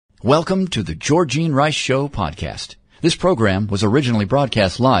Welcome to the Georgene Rice Show podcast. This program was originally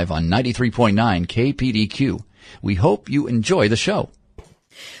broadcast live on 93.9 KPDQ. We hope you enjoy the show.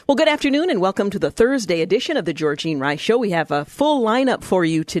 Well, good afternoon and welcome to the Thursday edition of the Georgene Rice Show. We have a full lineup for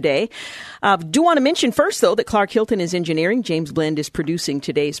you today. Do want to mention first, though, that Clark Hilton is engineering. James Blend is producing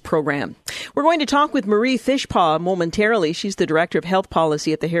today's program. We're going to talk with Marie Fishpaw momentarily. She's the Director of Health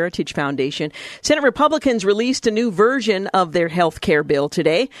Policy at the Heritage Foundation. Senate Republicans released a new version of their health care bill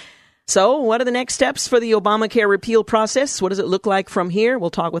today. So what are the next steps for the Obamacare repeal process? What does it look like from here? We'll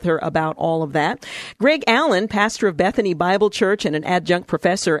talk with her about all of that. Greg Allen, pastor of Bethany Bible Church and an adjunct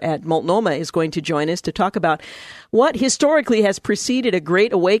professor at Multnomah, is going to join us to talk about what historically has preceded a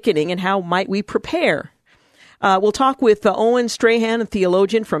great awakening and how might we prepare. We'll talk with Owen Strahan, a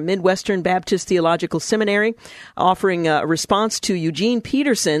theologian from Midwestern Baptist Theological Seminary, offering a response to Eugene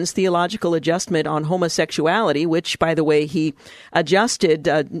Peterson's theological adjustment on homosexuality, which, by the way, he adjusted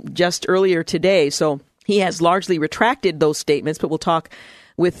just earlier today. So he has largely retracted those statements, but we'll talk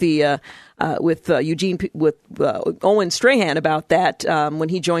with Owen Strahan about that when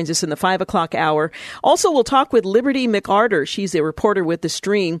he joins us in the 5 o'clock hour. Also, we'll talk with Liberty McArthur. She's a reporter with The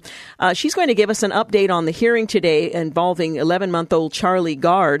Stream. She's going to give us an update on the hearing today involving 11-month-old Charlie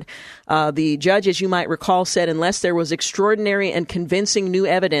Gard. The judge, as you might recall, said unless there was extraordinary and convincing new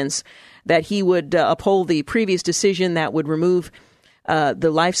evidence that he would uphold the previous decision that would remove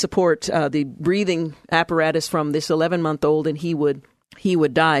the life support, the breathing apparatus from this 11-month-old, and he would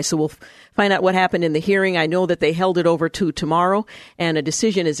die. So we'll find out what happened in the hearing. I know that they held it over to tomorrow, and a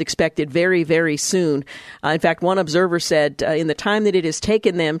decision is expected very, very soon. In fact, one observer said in the time that it has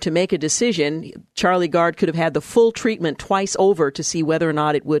taken them to make a decision, Charlie Gard could have had the full treatment twice over to see whether or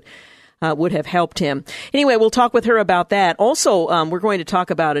not it would have helped him. Anyway, we'll talk with her about that. Also, we're going to talk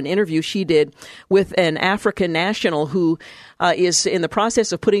about an interview she did with an African national who is in the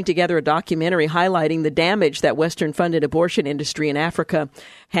process of putting together a documentary highlighting the damage that Western-funded abortion industry in Africa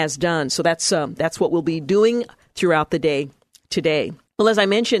has done. So that's what we'll be doing throughout the day today. Well, as I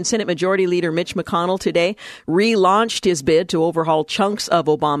mentioned, Senate Majority Leader Mitch McConnell today relaunched his bid to overhaul chunks of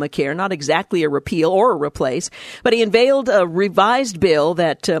Obamacare, not exactly a repeal or a replace, but he unveiled a revised bill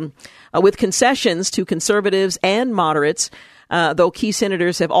that, with concessions to conservatives and moderates, though key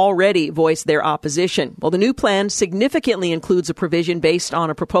senators have already voiced their opposition. Well, the new plan significantly includes a provision based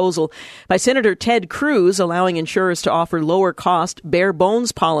on a proposal by Senator Ted Cruz allowing insurers to offer lower-cost,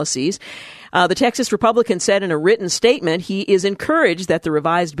 bare-bones policies. The Texas Republican said in a written statement he is encouraged that the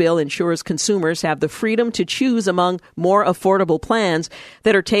revised bill ensures consumers have the freedom to choose among more affordable plans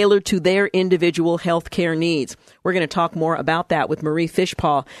that are tailored to their individual health care needs. We're going to talk more about that with Marie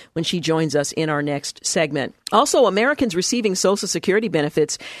Fishpaw when she joins us in our next segment. Also, Americans receiving Social Security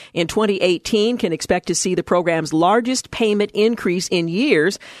benefits in 2018 can expect to see the program's largest payment increase in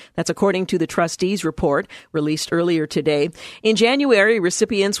years. That's according to the trustees report released earlier today. In January,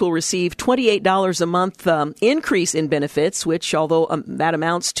 recipients will receive $28 a month increase in benefits, which, although that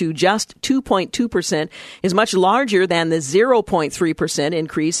amounts to just 2.2%, is much larger than the 0.3%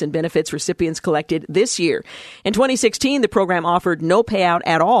 increase in benefits recipients collected this year. In 2016, the program offered no payout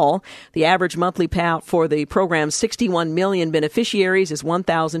at all. The average monthly payout for the program's 61 million beneficiaries is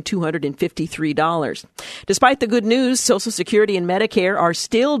 $1,253. Despite the good news, Social Security and Medicare are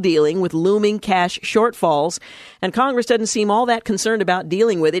still dealing with looming cash shortfalls, and Congress doesn't seem all that concerned about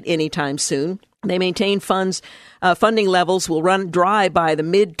dealing with it anytime soon. They maintain funding levels will run dry by the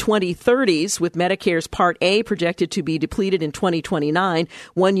mid-2030s, with Medicare's Part A projected to be depleted in 2029,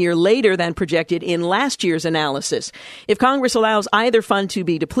 1 year later than projected in last year's analysis. If Congress allows either fund to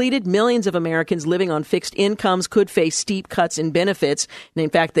be depleted, millions of Americans living on fixed incomes could face steep cuts in benefits. And in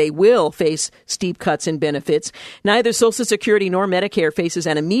fact, they will face steep cuts in benefits. Neither Social Security nor Medicare faces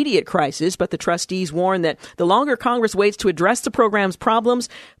an immediate crisis, but the trustees warn that the longer Congress waits to address the program's problems,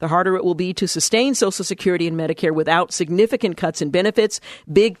 the harder it will be to sustain Social Security and Medicare without significant cuts in benefits,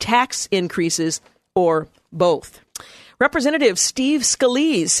 big tax increases, or both. Representative Steve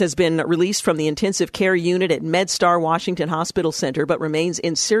Scalise has been released from the intensive care unit at MedStar Washington Hospital Center, but remains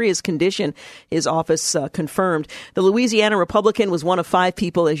in serious condition, his office confirmed. The Louisiana Republican was one of 5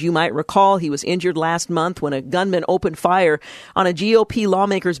 people, as you might recall. He was injured last month when a gunman opened fire on a GOP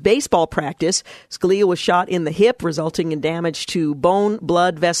lawmaker's baseball practice. Scalia was shot in the hip, resulting in damage to bone,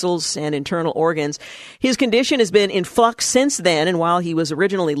 blood vessels, and internal organs. His condition has been in flux since then, and while he was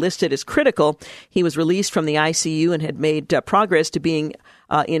originally listed as critical, he was released from the ICU and had made progress to being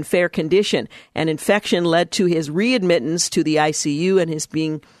in fair condition. An infection led to his readmittance to the ICU and his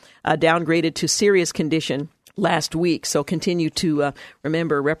being downgraded to serious condition last week. So continue to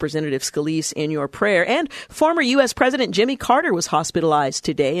remember Representative Scalise in your prayer. And former U.S. President Jimmy Carter was hospitalized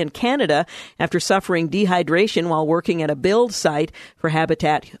today in Canada after suffering dehydration while working at a build site for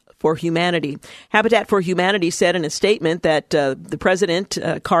Habitat for Humanity. Habitat for Humanity said in a statement that the president,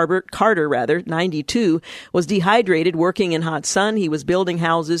 Carter, 92, was dehydrated working in hot sun. He was building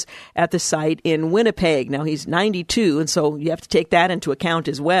houses at the site in Winnipeg. Now, he's 92, and so you have to take that into account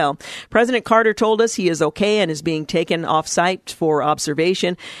as well. President Carter told us he is okay and is being taken off site for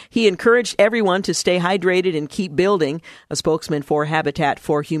observation. He encouraged everyone to stay hydrated and keep building, a spokesman for Habitat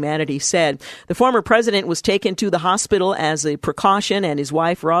for Humanity said. The former president was taken to the hospital as a precaution, and his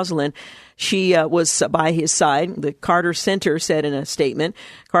wife, Rosalind, she was by his side. The Carter Center said in a statement,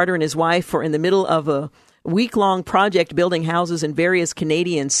 Carter and his wife were in the middle of a week-long project building houses in various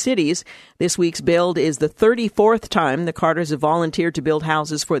Canadian cities. This week's build is the 34th time the Carters have volunteered to build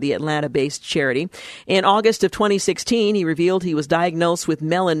houses for the Atlanta-based charity. In August of 2016, he revealed he was diagnosed with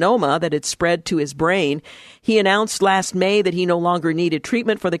melanoma that had spread to his brain. He announced last May that he no longer needed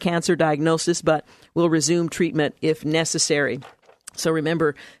treatment for the cancer diagnosis, but will resume treatment if necessary. So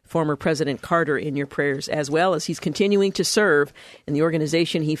remember former President Carter in your prayers, as well as he's continuing to serve in the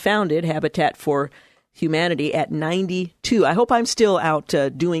organization he founded, Habitat for Humanity, at 92. I hope I'm still out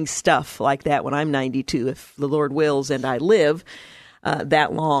doing stuff like that when I'm 92, if the Lord wills and I live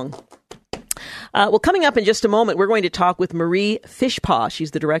that long. Well, coming up in just a moment, we're going to talk with Marie Fishpaw.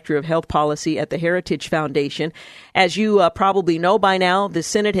 She's the Director of Health Policy at the Heritage Foundation. As you probably know by now, the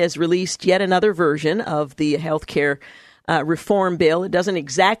Senate has released yet another version of the health care reform bill. It doesn't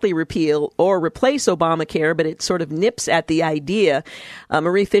exactly repeal or replace Obamacare, but it sort of nips at the idea.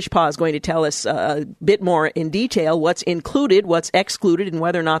 Marie Fishpaw is going to tell us a bit more in detail what's included, what's excluded, and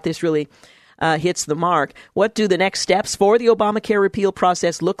whether or not this really hits the mark. What do the next steps for the Obamacare repeal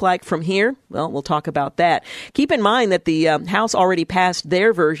process look like from here? Well, we'll talk about that. Keep in mind that the House already passed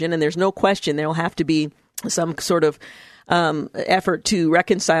their version, and there's no question there will have to be some sort of effort to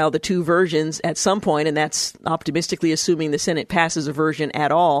reconcile the two versions at some point, and that's optimistically assuming the Senate passes a version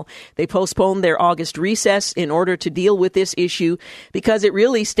at all. They postponed their August recess in order to deal with this issue because it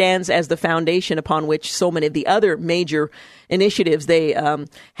really stands as the foundation upon which so many of the other major initiatives they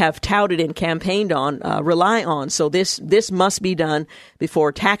have touted and campaigned on rely on. So this must be done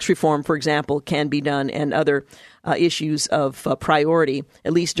before tax reform, for example, can be done, and other issues of priority,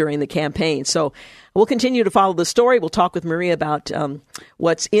 at least during the campaign. So we'll continue to follow the story. We'll talk with Maria about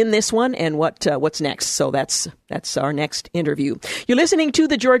what's in this one and what's next. So that's our next interview. You're listening to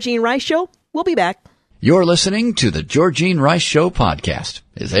The Georgene Rice Show. We'll be back. You're listening to The Georgene Rice Show podcast.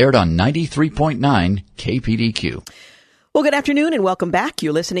 It's aired on 93.9 KPDQ. Well, good afternoon and welcome back.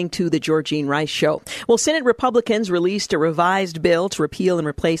 You're listening to The Georgene Rice Show. Well, Senate Republicans released a revised bill to repeal and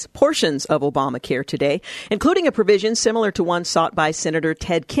replace portions of Obamacare today, including a provision similar to one sought by Senator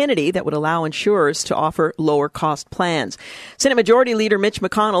Ted Kennedy that would allow insurers to offer lower-cost plans. Senate Majority Leader Mitch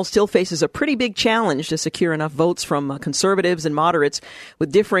McConnell still faces a pretty big challenge to secure enough votes from conservatives and moderates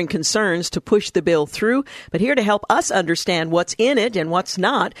with differing concerns to push the bill through. But here to help us understand what's in it and what's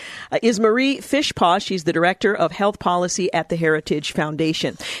not is Marie Fishpaw. She's the Director of Health Policy at the Heritage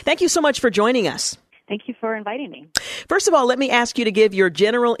Foundation. Thank you so much for joining us. Thank you for inviting me. First of all, let me ask you to give your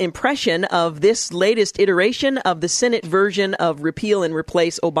general impression of this latest iteration of the Senate version of repeal and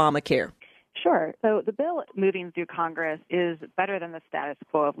replace Obamacare. Sure. So the bill moving through Congress is better than the status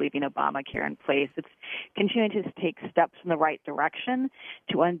quo of leaving Obamacare in place. It's continuing to take steps in the right direction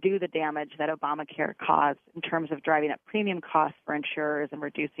to undo the damage that Obamacare caused in terms of driving up premium costs for insurers and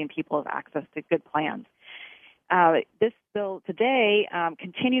reducing people's access to good plans. This bill today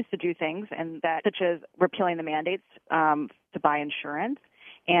continues to do things, such as repealing the mandates to buy insurance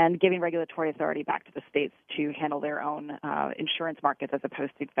and giving regulatory authority back to the states to handle their own insurance markets as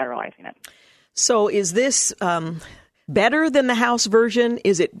opposed to federalizing it. So is this better than the House version?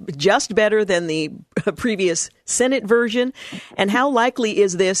 Is it just better than the previous Senate version? And how likely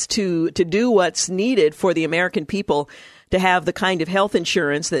is this to do what's needed for the American people to have the kind of health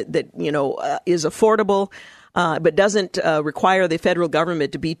insurance that is affordable, but doesn't require the federal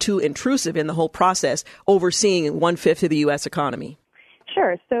government to be too intrusive in the whole process, overseeing 1/5 of the U.S. economy?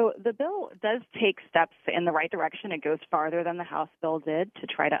 Sure. So the bill does take steps in the right direction. It goes farther than the House bill did to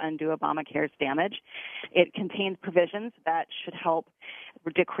try to undo Obamacare's damage. It contains provisions that should help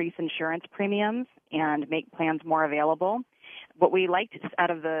decrease insurance premiums and make plans more available. What we liked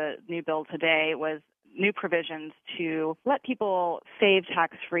out of the new bill today was new provisions to let people save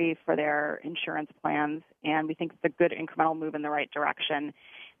tax-free for their insurance plans, and we think it's a good incremental move in the right direction.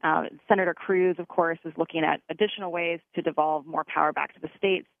 Senator Cruz, of course, is looking at additional ways to devolve more power back to the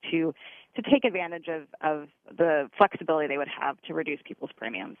states to to take advantage of the flexibility they would have to reduce people's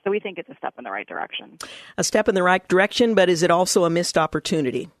premiums. So we think it's a step in the right direction. A step in the right direction, but is it also a missed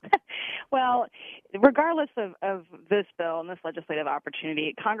opportunity? Well, regardless of this bill and this legislative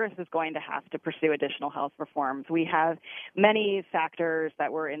opportunity, Congress is going to have to pursue additional health reforms. We have many factors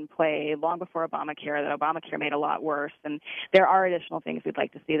that were in play long before Obamacare that Obamacare made a lot worse, and there are additional things we'd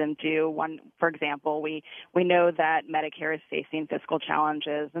like to see them do. One, for example, we know that Medicare is facing fiscal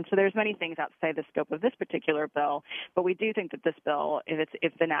challenges, and so there's many things outside the scope of this particular bill, but we do think that this bill, if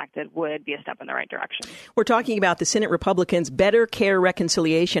it's enacted, would be a step in the right direction. We're talking about the Senate Republicans' Better Care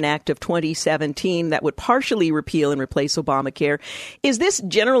Reconciliation Act of 2017 that would partially repeal and replace Obamacare. Is this,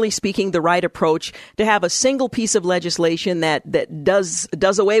 generally speaking, the right approach to have a single piece of legislation that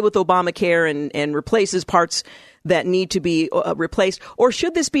does away with Obamacare and replaces parts that need to be replaced? Or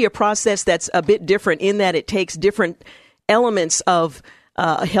should this be a process that's a bit different in that it takes different elements of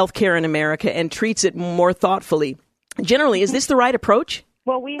healthcare in America and treats it more thoughtfully? Generally, is this the right approach?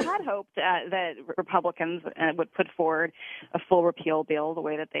 Well, we had hoped that Republicans would put forward a full repeal bill the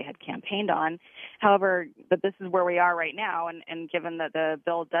way that they had campaigned on. However, but this is where we are right now, and given that the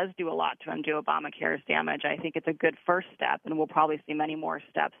bill does do a lot to undo Obamacare's damage, I think it's a good first step, and we'll probably see many more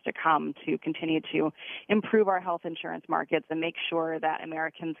steps to come to continue to improve our health insurance markets and make sure that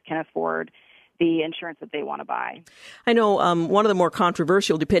Americans can afford the insurance that they want to buy. I know one of the more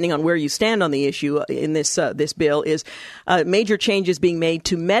controversial, depending on where you stand on the issue in this bill, is major changes being made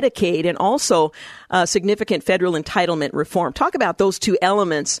to Medicaid and also significant federal entitlement reform. Talk about those two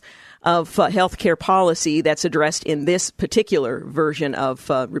elements of health care policy that's addressed in this particular version of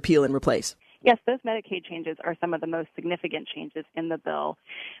repeal and replace. Yes, those Medicaid changes are some of the most significant changes in the bill.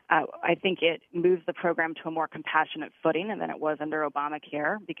 I think it moves the program to a more compassionate footing than it was under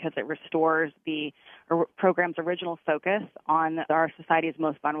Obamacare because it restores the program's original focus on our society's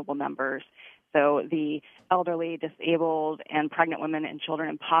most vulnerable members. So the elderly, disabled, and pregnant women and children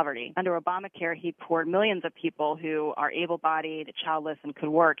in poverty. Under Obamacare, he poured millions of people who are able-bodied, childless, and could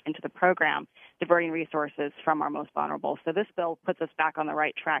work into the program, diverting resources from our most vulnerable. So this bill puts us back on the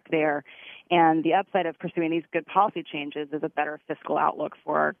right track there. And the upside of pursuing these good policy changes is a better fiscal outlook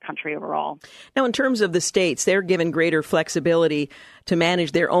for our country overall. Now, in terms of the states, they're given greater flexibility to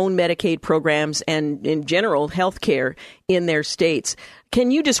manage their own Medicaid programs and, in general, health care in their states.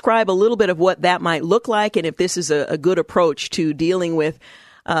 Can you describe a little bit of what that might look like and if this is a good approach to dealing with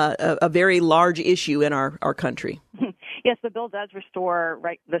a very large issue in our country? Yes, the bill does restore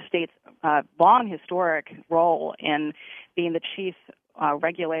the state's long historic role in being the chief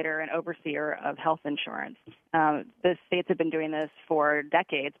regulator and overseer of health insurance. The states have been doing this for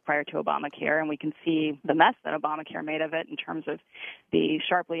decades prior to Obamacare, and we can see the mess that Obamacare made of it in terms of the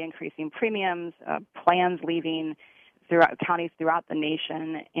sharply increasing premiums, plans leaving throughout counties throughout the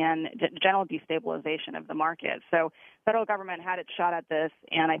nation, and general destabilization of the market. So federal government had its shot at this,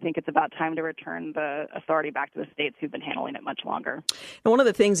 and I think it's about time to return the authority back to the states who've been handling it much longer. And one of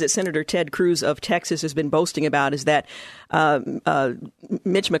the things that Senator Ted Cruz of Texas has been boasting about is that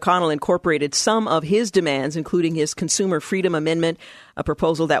Mitch McConnell incorporated some of his demands, including his Consumer Freedom Amendment, a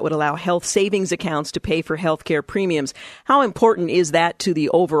proposal that would allow health savings accounts to pay for health care premiums. How important is that to the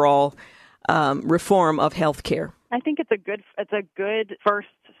overall reform of health care? I think it's a good first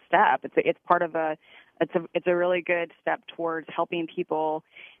step. It's part of it's a really good step towards helping people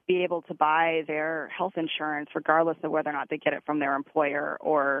be able to buy their health insurance regardless of whether or not they get it from their employer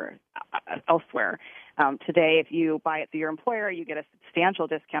or elsewhere. Today, if you buy it through your employer, you get a substantial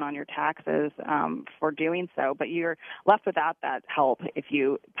discount on your taxes for doing so, but you're left without that help if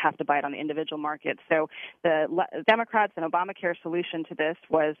you have to buy it on the individual market. So the Democrats and Obamacare solution to this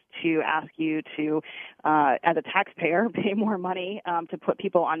was to ask you to, as a taxpayer, pay more money to put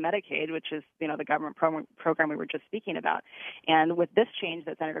people on Medicaid, which is the government program we were just speaking about. And with this change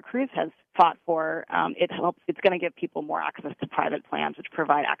that Senator Cruz has fought for, it's going to give people more access to private plans, which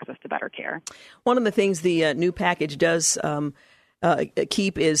provide access to better care. One of the things the new package does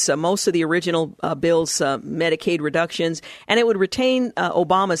keep is most of the original bill's Medicaid reductions, and it would retain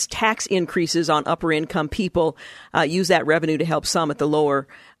Obama's tax increases on upper income people, use that revenue to help some at the lower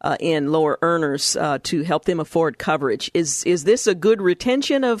earners to help them afford coverage. Is this a good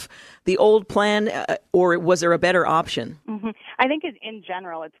retention of the old plan, or was there a better option? Mm-hmm. I think in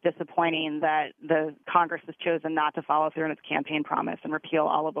general it's disappointing that the Congress has chosen not to follow through on its campaign promise and repeal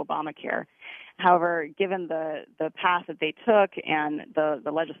all of Obamacare. However, given the path that they took and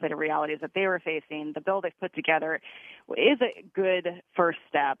the legislative realities that they were facing, the bill they've put together is a good first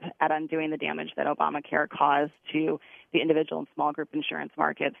step at undoing the damage that Obamacare caused to the individual and small group insurance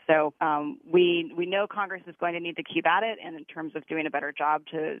markets. So we know Congress is going to need to keep at it, and in terms of doing a better job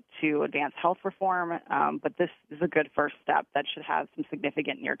to advance health reform. But this is a good first step that should have some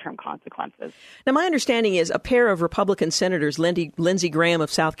significant near-term consequences. Now, my understanding is a pair of Republican senators, Lindsey Graham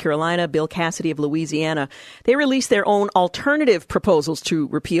of South Carolina, Bill Cassidy of Louisiana, they released their own alternative proposals to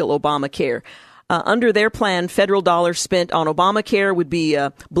repeal Obamacare. Under their plan, federal dollars spent on Obamacare would be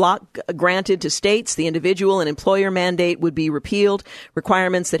block granted to states. The individual and employer mandate would be repealed.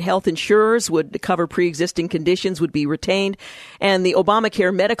 Requirements that health insurers would cover pre-existing conditions would be retained. And the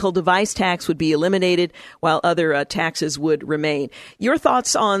Obamacare medical device tax would be eliminated, while other taxes would remain. Your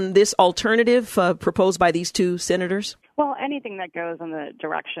thoughts on this alternative proposed by these two senators? Well, anything that goes in the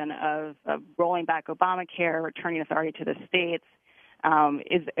direction of rolling back Obamacare, returning authority to the states,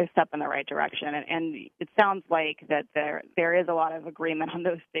 is a step in the right direction. And it sounds like that there is a lot of agreement on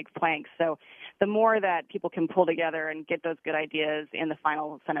those big planks. So the more that people can pull together and get those good ideas in the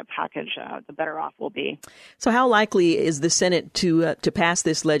final Senate package, the better off we'll be. So how likely is the Senate to pass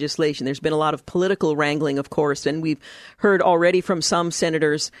this legislation? There's been a lot of political wrangling, of course, and we've heard already from some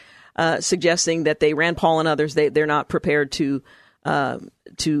senators suggesting that Rand Paul and others, they're not prepared to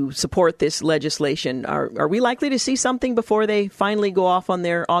support this legislation. Are we likely to see something before they finally go off on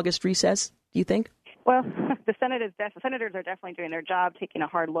their August recess, do you think? Well, the senators are definitely doing their job, taking a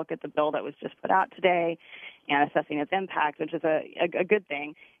hard look at the bill that was just put out today and assessing its impact, which is a good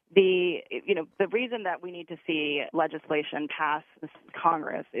thing. The reason that we need to see legislation pass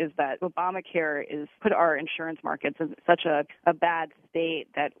Congress is that Obamacare is put our insurance markets in such a bad state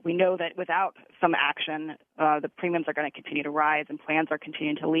that we know that without some action, the premiums are going to continue to rise and plans are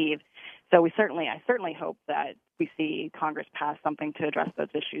continuing to leave. So I certainly hope that we see Congress pass something to address those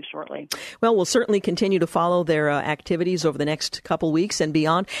issues shortly. Well, we'll certainly continue to follow their activities over the next couple weeks and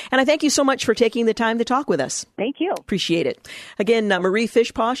beyond. And I thank you so much for taking the time to talk with us. Thank you. Appreciate it. Again, Marie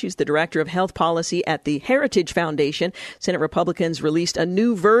Fishpaw, she's the Director of Health Policy at the Heritage Foundation. Senate Republicans released a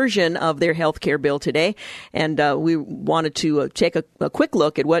new version of their health care bill today. And we wanted to take a quick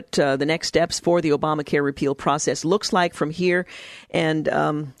look at what the next steps for the Obamacare repeal process looks like from here, and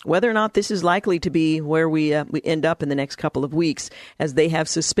whether or not this is likely to be where we end up in the next couple of weeks, as they have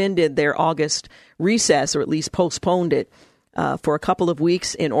suspended their August recess, or at least postponed it for a couple of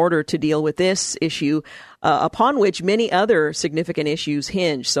weeks in order to deal with this issue, upon which many other significant issues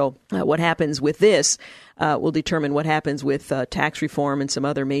hinge. So what happens with this will determine what happens with tax reform and some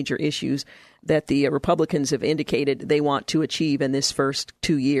other major issues that the Republicans have indicated they want to achieve in this first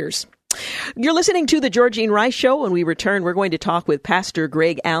 2 years. You're listening to The Georgene Rice Show. When we return, we're going to talk with Pastor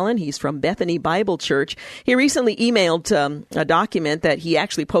Greg Allen. He's from Bethany Bible Church. He recently emailed a document that he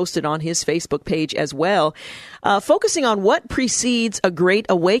actually posted on his Facebook page as well, focusing on what precedes a great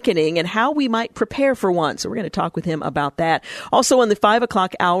awakening and how we might prepare for one. So we're going to talk with him about that. Also, in the 5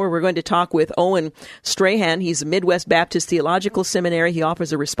 o'clock hour, we're going to talk with Owen Strahan. He's a Midwest Baptist Theological Seminary. He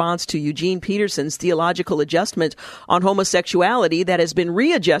offers a response to Eugene Peterson's theological adjustment on homosexuality that has been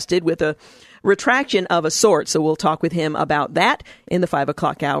readjusted with a retraction of a sort. So we'll talk with him about that in the 5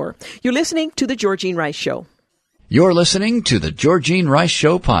 o'clock hour. You're listening to The Georgene Rice Show. You're listening to The Georgene Rice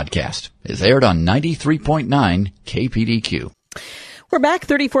Show podcast. It's aired on 93.9 KPDQ. We're back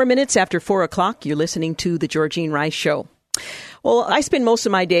 34 minutes after 4 o'clock. You're listening to The Georgene Rice Show. Well, I spend most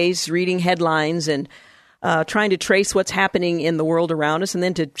of my days reading headlines and trying to trace what's happening in the world around us, and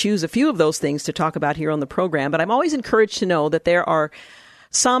then to choose a few of those things to talk about here on the program. But I'm always encouraged to know that there are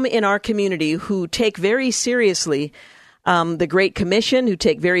some in our community who take very seriously the Great Commission, who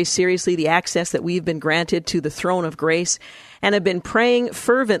take very seriously the access that we've been granted to the throne of grace, and have been praying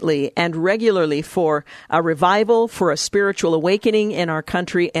fervently and regularly for a revival, for a spiritual awakening in our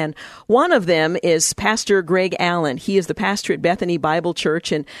country. And one of them is Pastor Greg Allen. He is the pastor at Bethany Bible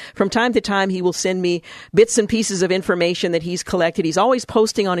Church, and from time to time he will send me bits and pieces of information that he's collected. He's always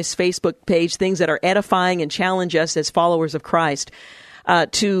posting on his Facebook page things that are edifying and challenge us as followers of Christ.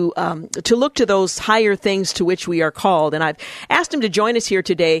 To look to those higher things to which we are called. And I've asked him to join us here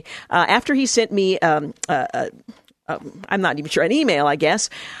today after he sent me, I'm not even sure, an email, I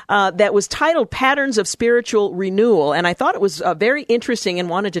guess, that was titled Patterns of Spiritual Renewal. And I thought it was very interesting and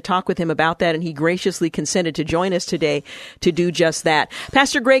wanted to talk with him about that. And he graciously consented to join us today to do just that.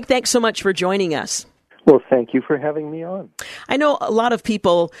 Pastor Greg, thanks so much for joining us. Well, thank you for having me on. I know a lot of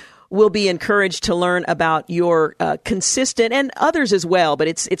people will be encouraged to learn about your consistent, and others as well, but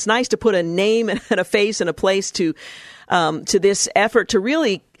it's nice to put a name and a face and a place to this effort to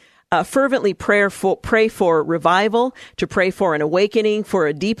really fervently pray for revival, to pray for an awakening, for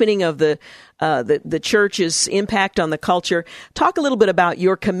a deepening of the church's impact on the culture. Talk a little bit about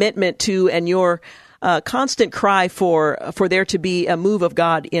your commitment to and your constant cry for there to be a move of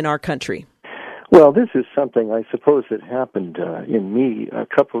God in our country. Well, this is something I suppose that happened in me a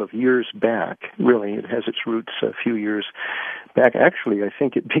couple of years back. Really, it has its roots a few years back. Actually, I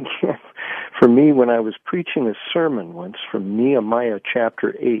think it began for me when I was preaching a sermon once from Nehemiah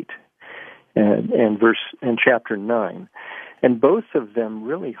chapter 8 and chapter 9. And both of them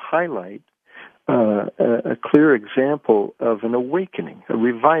really highlight a clear example of an awakening, a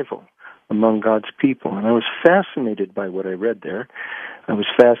revival among God's people. And I was fascinated by what I read there. I was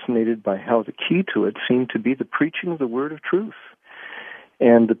fascinated by how the key to it seemed to be the preaching of the word of truth.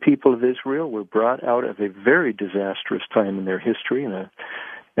 And the people of Israel were brought out of a very disastrous time in their history and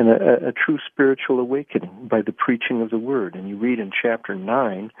a true spiritual awakening by the preaching of the word. And you read in chapter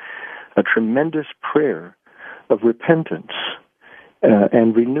 9 a tremendous prayer of repentance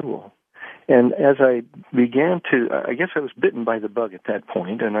and renewal. And as I began I guess I was bitten by the bug at that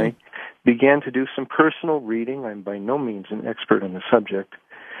point, and I began to do some personal reading. I'm by no means an expert on the subject,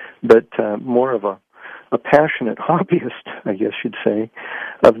 but more of a passionate hobbyist, I guess you'd say,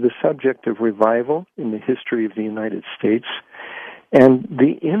 of the subject of revival in the history of the United States and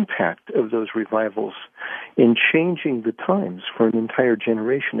the impact of those revivals in changing the times for an entire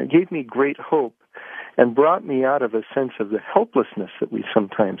generation. It gave me great hope and brought me out of a sense of the helplessness that we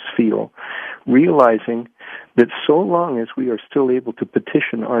sometimes feel, realizing that so long as we are still able to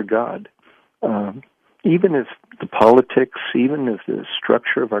petition our God, even if the politics, even if the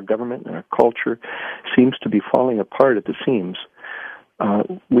structure of our government and our culture seems to be falling apart at the seams,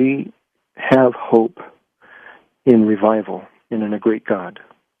 we have hope in revival and in a great God.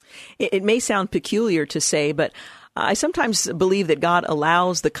 It may sound peculiar to say, but I sometimes believe that God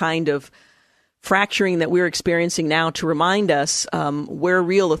allows the kind of fracturing that we're experiencing now to remind us where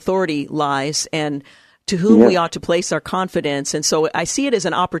real authority lies and to whom we ought to place our confidence. And so I see it as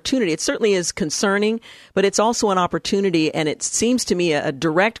an opportunity. It certainly is concerning, but it's also an opportunity, and it seems to me a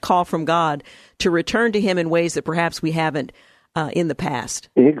direct call from God to return to Him in ways that perhaps we haven't in the past.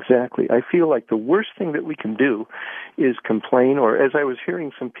 Exactly. I feel like the worst thing that we can do is complain, or as I was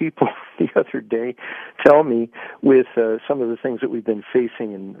hearing some people the other day tell me with some of the things that we've been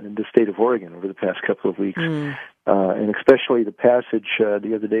facing in the state of Oregon over the past couple of weeks, and especially the passage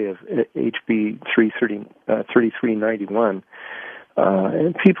the other day of HB 3391,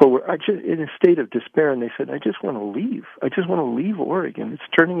 and people were just in a state of despair, and they said, I just want to leave. I just want to leave Oregon. It's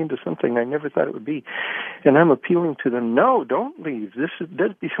turning into something I never thought it would be. And I'm appealing to them, no, don't leave.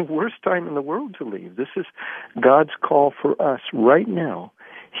 That'd be the worst time in the world to leave. This is God's call for us right now,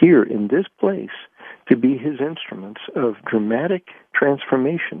 here in this place, to be His instruments of dramatic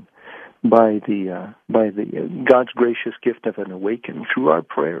transformation by the God's gracious gift of an awakening through our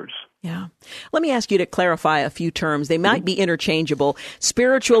prayers. Yeah. Let me ask you to clarify a few terms. They might be interchangeable.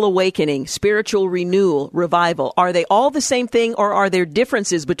 Spiritual awakening, spiritual renewal, revival. Are they all the same thing, or are there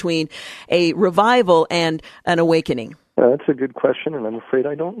differences between a revival and an awakening? That's a good question, and I'm afraid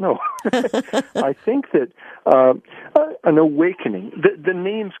I don't know. I think that an awakening, the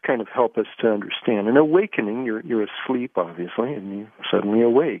names kind of help us to understand. An awakening, you're asleep, obviously, and you suddenly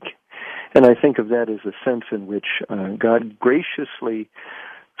awake. And I think of that as a sense in which God graciously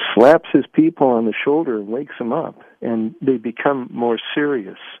slaps His people on the shoulder and wakes them up, and they become more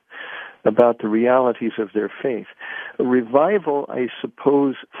serious about the realities of their faith. A revival, I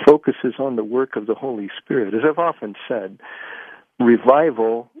suppose, focuses on the work of the Holy Spirit. As I've often said,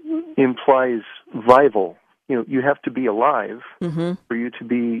 revival implies vival. You know, you have to be alive for you to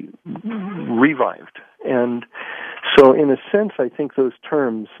be revived. And so, in a sense, I think those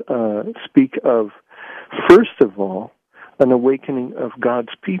terms speak of, first of all, an awakening of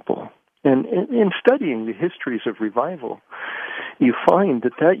God's people. And in studying the histories of revival, you find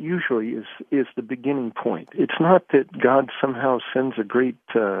that usually is the beginning point. It's not that God somehow sends a great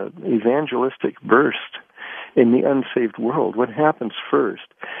evangelistic burst in the unsaved world. What happens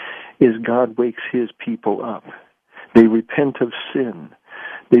first is God wakes His people up. They repent of sin.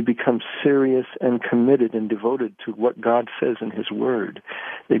 They become serious and committed and devoted to what God says in His Word.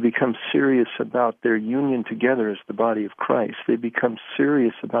 They become serious about their union together as the body of Christ. They become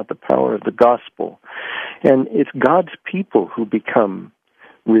serious about the power of the gospel. And it's God's people who become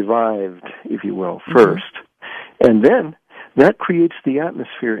revived, if you will, first. And then that creates the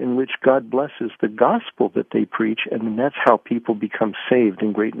atmosphere in which God blesses the gospel that they preach, and that's how people become saved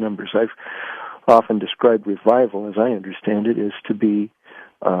in great numbers. I've often described revival, as I understand it, as to be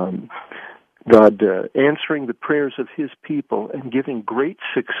God answering the prayers of His people and giving great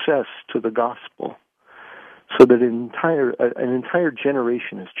success to the gospel, so that an entire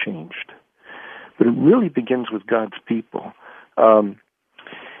generation is changed. But it really begins with God's people.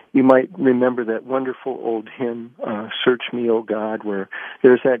 You might remember that wonderful old hymn, Search Me, O God, where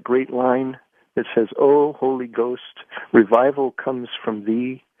there's that great line that says, "O Holy Ghost, revival comes from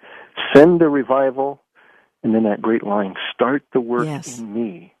Thee. Send the revival." And then that great line, "Start the work in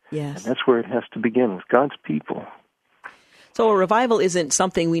me." Yes. And that's where it has to begin, with God's people. So a revival isn't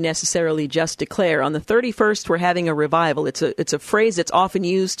something we necessarily just declare. On the 31st, we're having a revival. It's a phrase that's often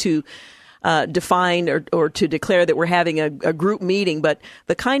used to define or to declare that we're having a group meeting, but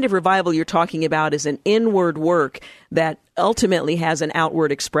the kind of revival you're talking about is an inward work that ultimately has an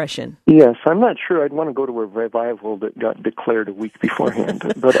outward expression. Yes, I'm not sure I'd want to go to a revival that got declared a week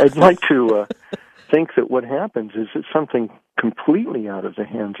beforehand, but I'd like to think that what happens is it's something completely out of the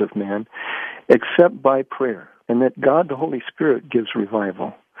hands of man, except by prayer, and that God, the Holy Spirit, gives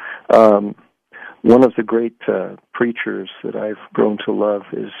revival. One of the great preachers that I've grown to love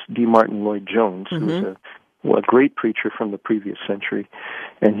is D. Martin Lloyd-Jones, who's a great preacher from the previous century.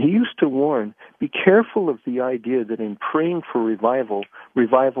 And he used to warn, be careful of the idea that in praying for revival,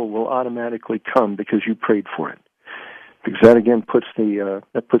 revival will automatically come because you prayed for it. Because that, again, puts the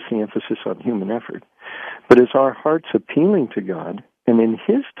emphasis on human effort. But as our heart's appealing to God, and in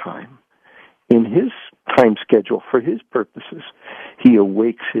His time schedule, for His purposes, He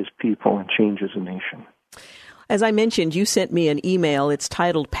awakes His people and changes a nation. As I mentioned, you sent me an email. It's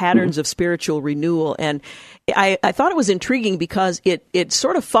titled Patterns of Spiritual Renewal. And I thought it was intriguing because it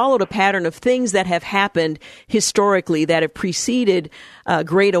sort of followed a pattern of things that have happened historically that have preceded a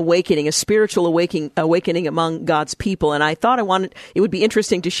great awakening, a spiritual awakening among God's people. And I thought it would be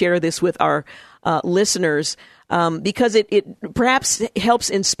interesting to share this with our listeners because it perhaps helps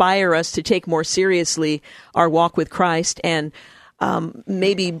inspire us to take more seriously our walk with Christ and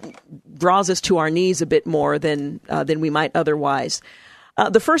maybe draws us to our knees a bit more than we might otherwise.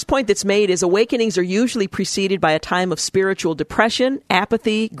 The first point that's made is awakenings are usually preceded by a time of spiritual depression,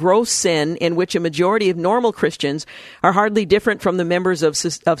 apathy, gross sin, in which a majority of normal Christians are hardly different from the members of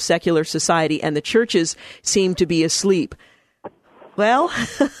secular society, and the churches seem to be asleep. Well,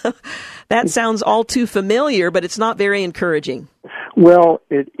 that sounds all too familiar, but it's not very encouraging. Well,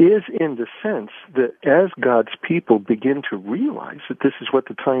 it is in the sense that as God's people begin to realize that this is what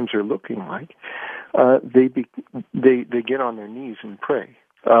the times are looking like, they get on their knees and pray.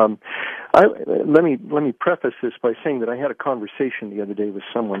 Let me preface this by saying that I had a conversation the other day with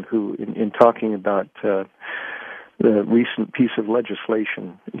someone who, in talking about the recent piece of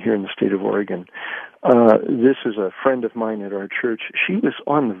legislation here in the state of Oregon, this is a friend of mine at our church. She was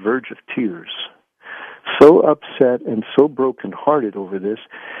on the verge of tears, so upset and so brokenhearted over this,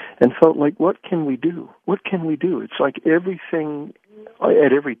 and felt like, what can we do? What can we do? It's like everything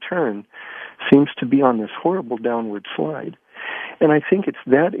at every turn seems to be on this horrible downward slide. And I think it's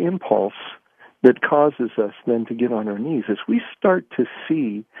that impulse that causes us then to get on our knees as we start to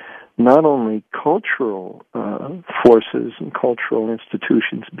see not only cultural forces and cultural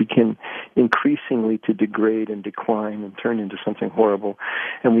institutions begin increasingly to degrade and decline and turn into something horrible,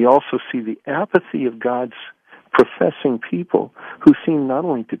 and we also see the apathy of God's professing people who seem not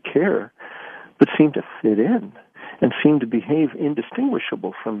only to care, but seem to fit in and seem to behave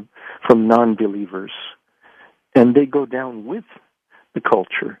indistinguishable from non-believers, and they go down with the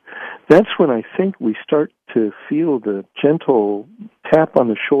culture. That's when I think we start to feel the gentle tap on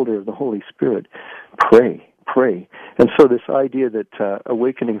the shoulder of the Holy Spirit. Pray. And so this idea that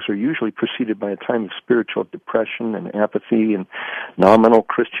awakenings are usually preceded by a time of spiritual depression and apathy and nominal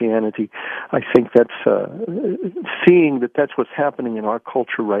Christianity, I think that's seeing that that's what's happening in our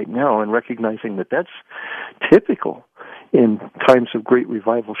culture right now and recognizing that that's typical in times of great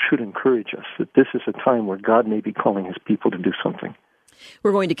revival should encourage us, that this is a time where God may be calling His people to do something.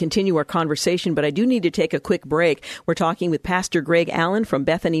 We're going to continue our conversation, but I do need to take a quick break. We're talking with Pastor Greg Allen from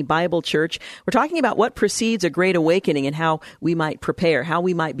Bethany Bible Church. We're talking about what precedes a great awakening and how we might prepare, how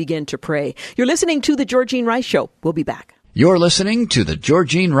we might begin to pray. You're listening to The Georgene Rice Show. We'll be back. You're listening to The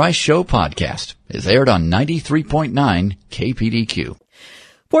Georgene Rice Show podcast. It's aired on 93.9 KPDQ.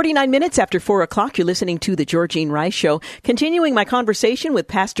 49 minutes after 4 o'clock, you're listening to The Georgene Rice Show. Continuing my conversation with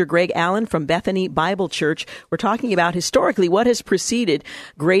Pastor Greg Allen from Bethany Bible Church, we're talking about historically what has preceded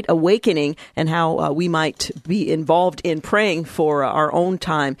Great Awakening and how we might be involved in praying for our own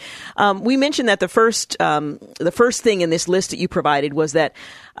time. We mentioned that the first thing in this list that you provided was that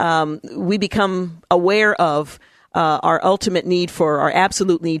we become aware of our ultimate need our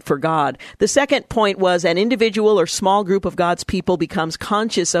absolute need for God. The second point was an individual or small group of God's people becomes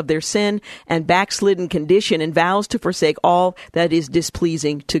conscious of their sin and backslidden condition and vows to forsake all that is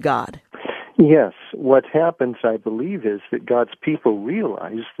displeasing to God. Yes. What happens, I believe, is that God's people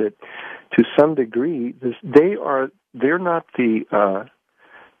realize that to some degree they're not the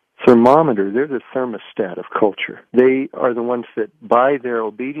thermometer, they're the thermostat of culture. They are the ones that, by their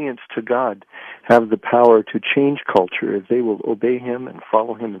obedience to God, have the power to change culture if they will obey Him and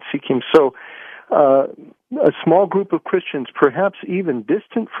follow Him and seek Him. So a small group of Christians, perhaps even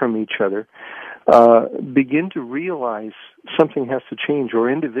distant from each other, begin to realize something has to change, or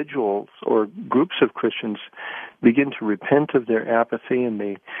individuals or groups of Christians begin to repent of their apathy, and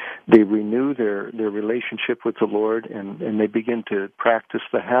they renew their relationship with the Lord, and they begin to practice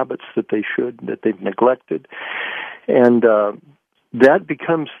the habits that they've neglected. And that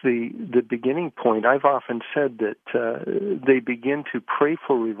becomes the beginning point. I've often said that they begin to pray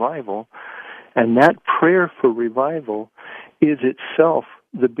for revival, and that prayer for revival is itself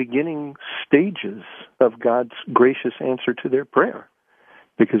the beginning stages of God's gracious answer to their prayer,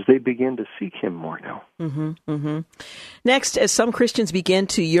 because they begin to seek Him more now. Mm-hmm, mm-hmm. Next, as some Christians begin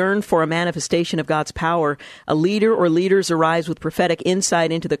to yearn for a manifestation of God's power, a leader or leaders arise with prophetic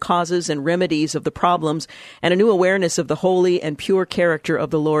insight into the causes and remedies of the problems, and a new awareness of the holy and pure character of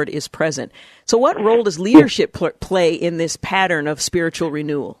the Lord is present. So what role does leadership play in this pattern of spiritual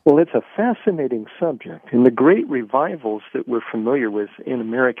renewal? Well, it's a fascinating subject. In the great revivals that we're familiar with in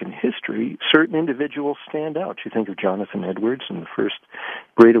American history, certain individuals stand out. You think of Jonathan Edwards in the First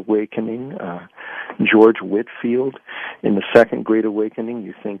Great Awakening, George Whitefield in the Second Great Awakening.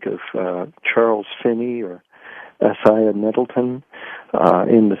 You think of Charles Finney or Isaiah Nettleton.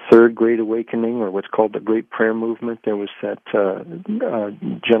 In the Third Great Awakening, or what's called the Great Prayer Movement, there was that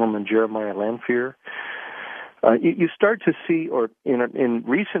gentleman, Jeremiah Lanphier. You start to see, or in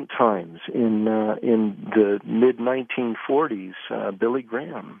recent times, in the mid-1940s, Billy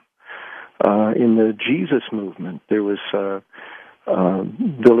Graham. In the Jesus movement, there was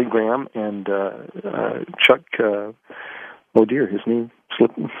Billy Graham and Chuck, his name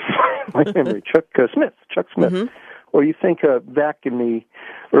slipped my memory, Chuck Smith. Mm-hmm. Or you think back in the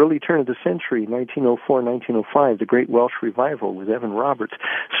early turn of the century, 1904, 1905, the Great Welsh Revival with Evan Roberts.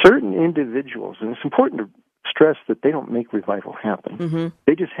 Certain individuals, and it's important to stress that they don't make revival happen. Mm-hmm.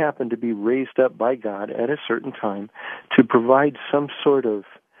 They just happen to be raised up by God at a certain time to provide some sort of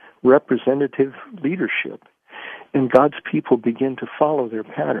representative leadership. And God's people begin to follow their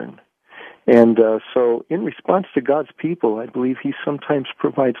pattern. And so in response to God's people, I believe He sometimes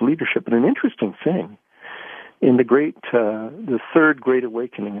provides leadership. And an interesting thing, in the Third Great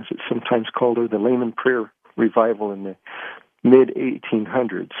Awakening, as it's sometimes called, or the Layman Prayer Revival in the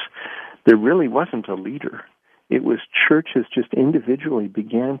mid-1800s, there really wasn't a leader. It was churches just individually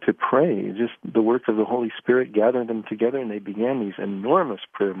began to pray. Just the work of the Holy Spirit gathered them together, and they began these enormous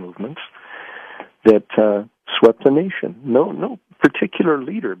prayer movements that swept the nation. No particular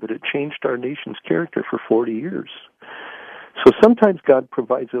leader, but it changed our nation's character for 40 years. So sometimes God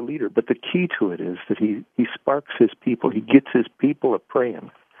provides a leader, but the key to it is that He sparks His people. He gets His people a-praying,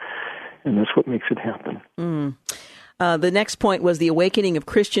 and that's what makes it happen. The next point was the awakening of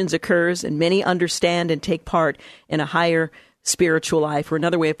Christians occurs, and many understand and take part in a higher spiritual life, or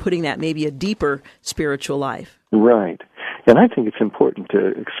another way of putting that, maybe a deeper spiritual life. Right. And I think it's important to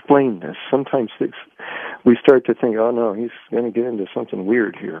explain this. Sometimes we start to think, oh no, he's going to get into something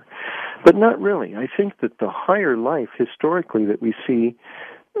weird here. But not really. I think that the higher life, historically, that we see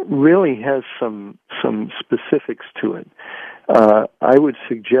really has some specifics to it. I would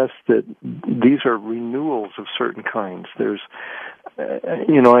suggest that these are renewals of certain kinds. There's,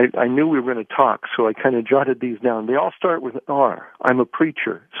 I knew we were going to talk, so I kind of jotted these down. They all start with R. I'm a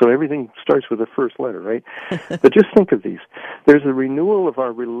preacher, so everything starts with the first letter, right? But just think of these. There's a renewal of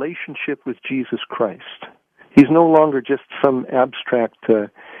our relationship with Jesus Christ. He's no longer just some abstract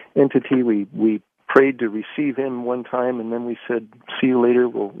entity. We prayed to receive Him one time, and then we said, see you later,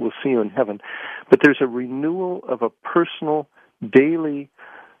 we'll see you in heaven. But there's a renewal of a personal, daily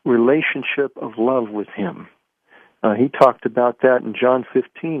relationship of love with Him. He talked about that in John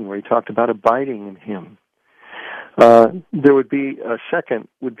 15, where He talked about abiding in Him. There would be a second,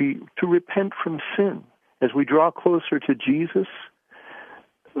 would be to repent from sin. As we draw closer to Jesus,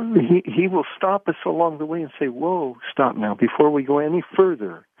 He will stop us along the way and say, whoa, stop now, before we go any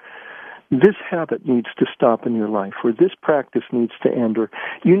further. This habit needs to stop in your life, or this practice needs to end, or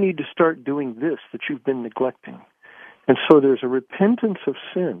you need to start doing this that you've been neglecting. And so there's a repentance of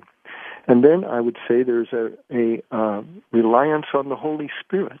sin. And then I would say there's a reliance on the Holy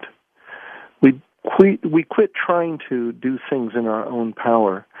Spirit. we quit trying to do things in our own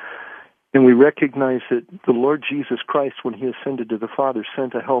power, and we recognize that the Lord Jesus Christ, when he ascended to the Father,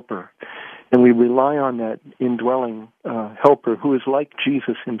 sent a helper, and we rely on that indwelling helper who is like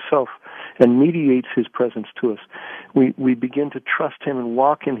Jesus himself and mediates his presence to us. We begin to trust him and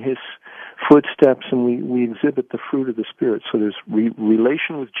walk in his footsteps, and we exhibit the fruit of the Spirit. So there's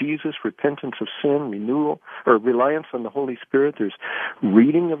relation with Jesus, repentance of sin, renewal, or reliance on the Holy Spirit. There's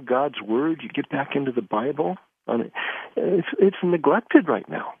reading of God's Word. You get back into the Bible. It's neglected right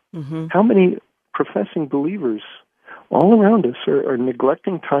now. Mm-hmm. How many professing believers all around us are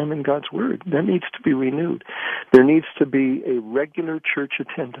neglecting time in God's Word? That needs to be renewed. There needs to be a regular church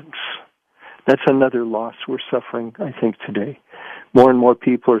attendance. That's another loss we're suffering, I think, today. More and more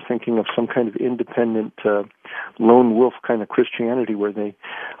people are thinking of some kind of independent, lone wolf kind of Christianity where they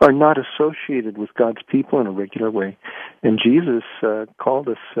are not associated with God's people in a regular way. And Jesus called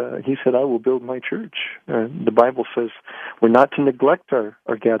us, he said, I will build my church. The Bible says we're not to neglect our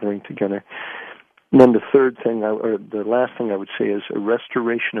gathering together. And then the last thing I would say is a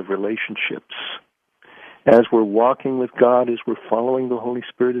restoration of relationships. As we're walking with God, as we're following the Holy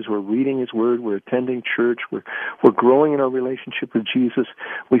Spirit, as we're reading his Word, we're attending church, we're growing in our relationship with Jesus,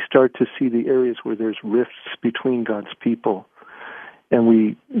 we start to see the areas where there's rifts between God's people. And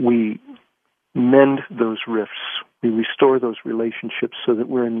we mend those rifts. We restore those relationships so that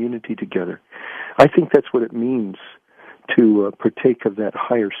we're in unity together. I think that's what it means to partake of that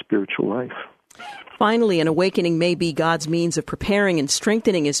higher spiritual life. Finally, an awakening may be God's means of preparing and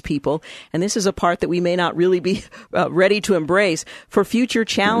strengthening his people, and this is a part that we may not really be ready to embrace for future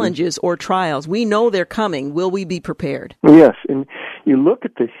challenges or trials. We know they're coming. Will we be prepared? Yes, and you look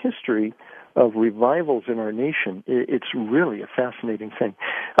at the history of revivals in our nation, it's really a fascinating thing.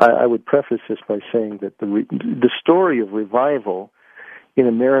 I would preface this by saying that the story of revival in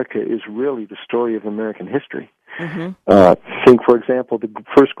America is really the story of American history. Mm-hmm. Think, for example, the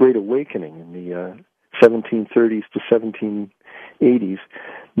First Great Awakening in the 1730s to 1780s.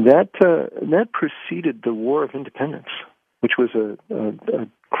 That preceded the War of Independence, which was a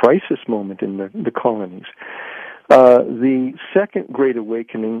crisis moment in the colonies. The Second Great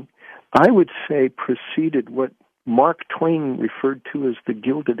Awakening, I would say, preceded what Mark Twain referred to as the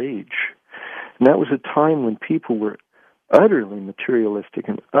Gilded Age. And that was a time when people were utterly materialistic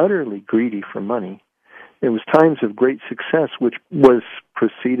and utterly greedy for money. It was times of great success, which was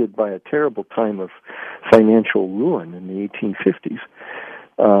preceded by a terrible time of financial ruin in the 1850s.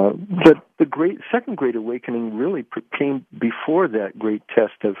 But the Second Great Awakening really came before that great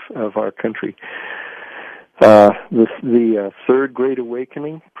test of our country. The Third Great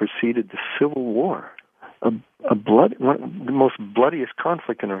Awakening preceded the Civil War, the most bloodiest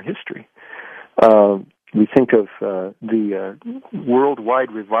conflict in our history. We think of the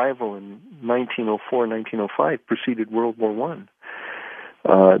worldwide revival in 1904, 1905 preceded World War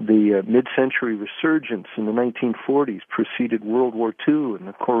I. The mid-century resurgence in the 1940s preceded World War II and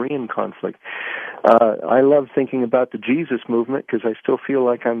the Korean conflict. I love thinking about the Jesus movement because I still feel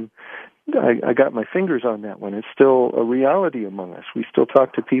like I got my fingers on that one. It's still a reality among us. We still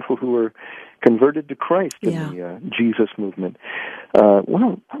talk to people who are converted to Christ in the Jesus movement.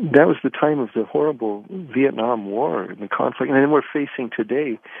 Well, that was the time of the horrible Vietnam War and the conflict. And then we're facing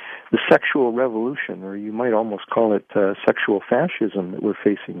today the sexual revolution, or you might almost call it sexual fascism that we're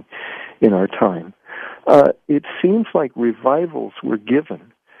facing in our time. It seems like revivals were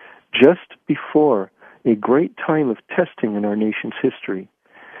given just before a great time of testing in our nation's history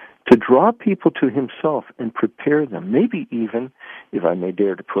to draw people to himself and prepare them, maybe even, if I may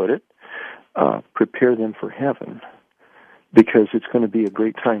dare to put it, prepare them for heaven, because it's going to be a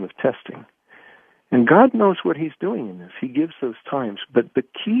great time of testing. And God knows what he's doing in this. He gives those times. But the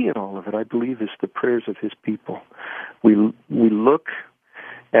key in all of it, I believe, is the prayers of his people. We look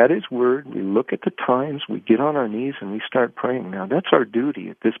at his word, we look at the times, we get on our knees, and we start praying. Now, that's our duty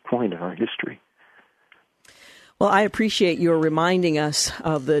at this point in our history. Well, I appreciate your reminding us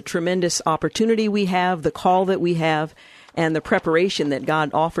of the tremendous opportunity we have, the call that we have, and the preparation that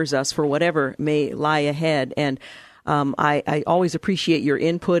God offers us for whatever may lie ahead. And I always appreciate your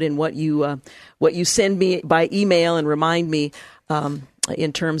input and what you send me by email and remind me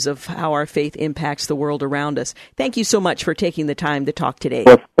in terms of how our faith impacts the world around us. Thank you so much for taking the time to talk today.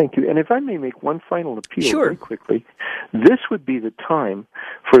 Well, thank you. And if I may make one final appeal very quickly, this would be the time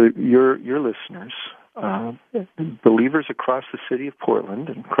for your listeners, believers across the city of Portland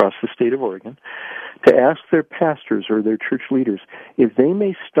and across the state of Oregon, to ask their pastors or their church leaders if they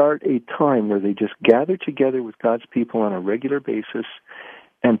may start a time where they just gather together with God's people on a regular basis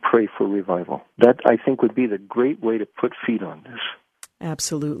and pray for revival. That, I think, would be the great way to put feet on this.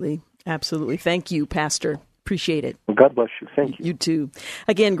 Absolutely. Absolutely. Thank you, Pastor. Appreciate it. Well, God bless you. Thank you. You too.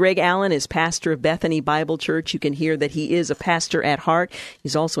 Again, Greg Allen is pastor of Bethany Bible Church. You can hear that he is a pastor at heart.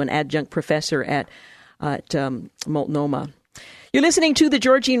 He's also an adjunct professor at Multnomah. You're listening to the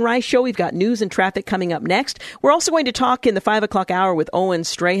Georgene Rice Show. We've got news and traffic coming up next. We're also going to talk in the 5 o'clock hour with Owen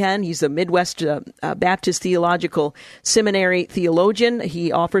Strahan. He's a Midwest Baptist Theological Seminary theologian.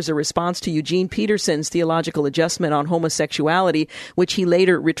 He offers a response to Eugene Peterson's theological adjustment on homosexuality, which he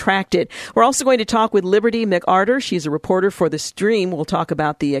later retracted. We're also going to talk with Liberty McArthur. She's a reporter for The Stream. We'll talk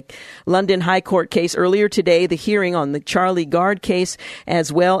about the London High Court case earlier today, the hearing on the Charlie Gard case,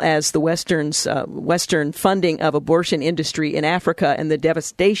 as well as the Western funding of abortion industry in Africa and the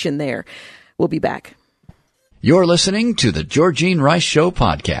devastation there. We'll be back. You're listening to the Georgene Rice Show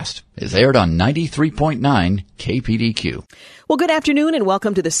podcast. It's aired on 93.9 KPDQ. Well, good afternoon and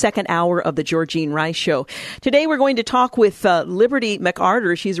welcome to the second hour of the Georgene Rice Show. Today we're going to talk with Liberty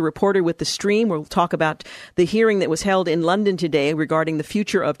McArthur. She's a reporter with The Stream. We'll talk about the hearing that was held in London today regarding the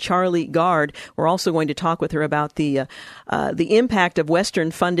future of Charlie Gard. We're also going to talk with her about the impact of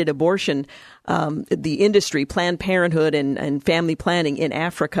Western-funded abortion, the industry, Planned Parenthood and family planning in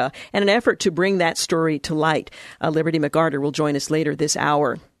Africa, and an effort to bring that story to light. Liberty McArthur will join us later this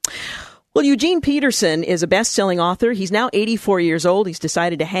hour. Well, Eugene Peterson is a best-selling author. He's now 84 years old. He's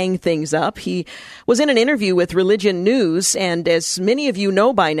decided to hang things up. He was in an interview with Religion News, and as many of you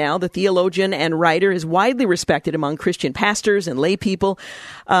know by now, the theologian and writer is widely respected among Christian pastors and lay people.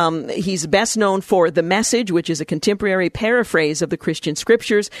 He's best known for The Message, which is a contemporary paraphrase of the Christian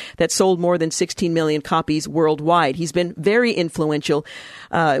scriptures that sold more than 16 million copies worldwide. He's been very influential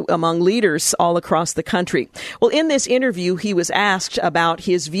among leaders all across the country. Well, in this interview, he was asked about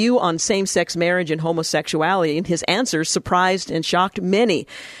his view on same-sex marriage and homosexuality, and his answers surprised and shocked many.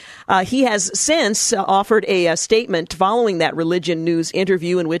 He has since offered a statement following that Religion News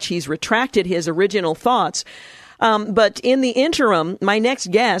interview in which he's retracted his original thoughts. But in the interim, my next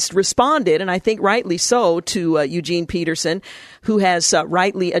guest responded, and I think rightly so, to Eugene Peterson, who has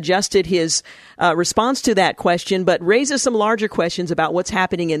rightly adjusted his response to that question, but raises some larger questions about what's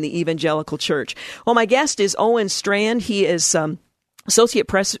happening in the evangelical church. Well, my guest is Owen Strahan. He is Associate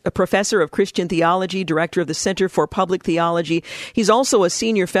Professor of Christian Theology, Director of the Center for Public Theology. He's also a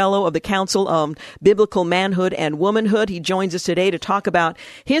Senior Fellow of the Council on Biblical Manhood and Womanhood. He joins us today to talk about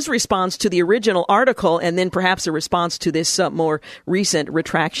his response to the original article and then perhaps a response to this more recent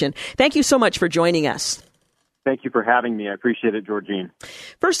retraction. Thank you so much for joining us. Thank you for having me. I appreciate it, Georgene.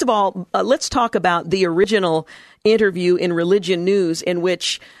 First of all, let's talk about the original interview in Religion News in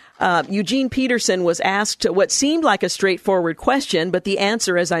which Eugene Peterson was asked what seemed like a straightforward question, but the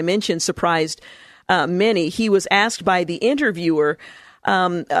answer, as I mentioned, surprised many. He was asked by the interviewer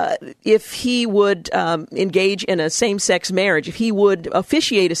if he would engage in a same-sex marriage, if he would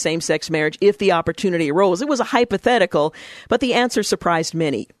officiate a same-sex marriage if the opportunity arose. It was a hypothetical, but the answer surprised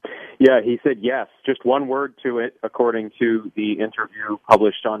many. Yeah, he said yes. Just one word to it, according to the interview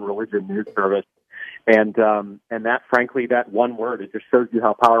published on Religion News Service. And that, frankly, that one word, it just shows you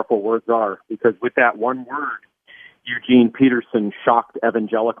how powerful words are. Because with that one word, Eugene Peterson shocked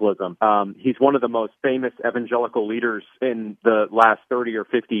evangelicalism. He's one of the most famous evangelical leaders in the last 30 or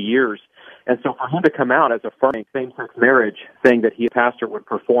 50 years. And so for him to come out as affirming same-sex marriage, saying that he, a pastor, would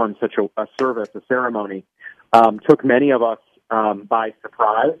perform such a service, a ceremony, took many of us by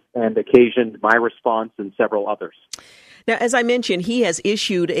surprise and occasioned my response and several others. Now, as I mentioned, he has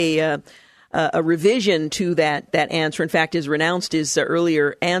issued a revision to that answer. In fact, has renounced his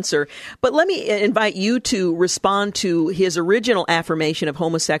earlier answer. But let me invite you to respond to his original affirmation of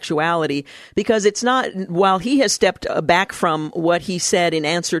homosexuality, because it's not, while he has stepped back from what he said in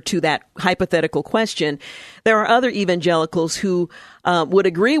answer to that hypothetical question, there are other evangelicals who would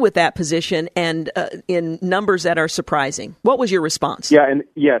agree with that position and in numbers that are surprising. What was your response? And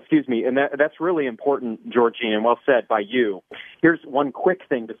that's really important, Georgene, and well said by you. Here's one quick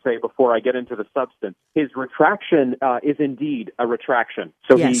thing to say before I get into the substance. His retraction is indeed a retraction.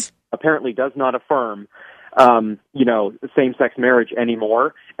 So yes. He apparently does not affirm, same-sex marriage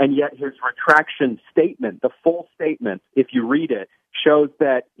anymore, and yet his retraction statement, the full statement, if you read it, shows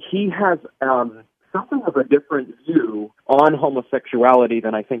that he has something of a different view on homosexuality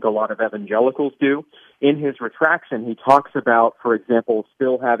than I think a lot of evangelicals do. In his retraction, he talks about, for example,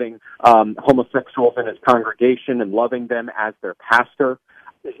 still having homosexuals in his congregation and loving them as their pastor.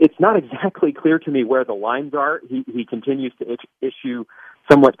 It's not exactly clear to me where the lines are. He continues to issue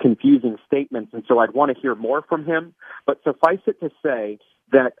somewhat confusing statements, and so I'd want to hear more from him. But suffice it to say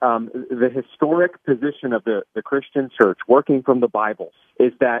that the historic position of the Christian church, working from the Bible,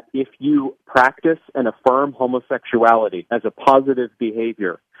 is that if you practice and affirm homosexuality as a positive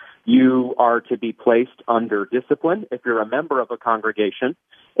behavior, you are to be placed under discipline if you're a member of a congregation.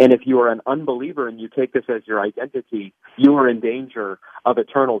 And if you are an unbeliever and you take this as your identity, you are in danger of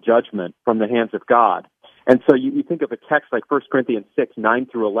eternal judgment from the hands of God. And so you think of a text like 1 Corinthians 6, 9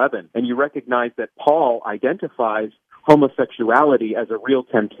 through 11, and you recognize that Paul identifies homosexuality as a real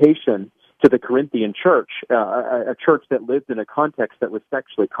temptation to the Corinthian church, a church that lived in a context that was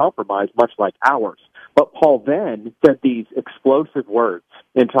sexually compromised, much like ours. But Paul then said these explosive words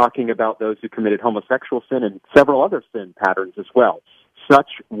in talking about those who committed homosexual sin and several other sin patterns as well. Such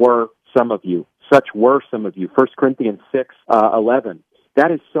were some of you. Such were some of you. 1 Corinthians 6, 11. That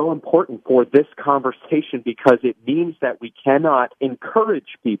is so important for this conversation because it means that we cannot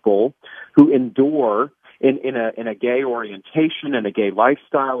encourage people who endure in a gay orientation and a gay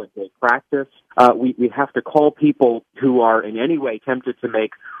lifestyle and gay practice. We have to call people who are in any way tempted to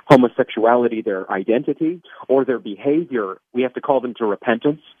make homosexuality their identity or their behavior, we have to call them to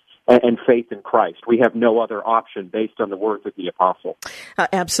repentance and faith in Christ. We have no other option based on the words of the apostle.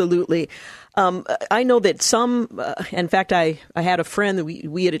 Absolutely. I know that some, in fact, I had a friend that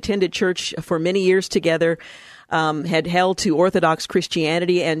we had attended church for many years together, had held to Orthodox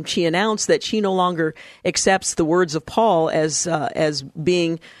Christianity, and she announced that she no longer accepts the words of Paul as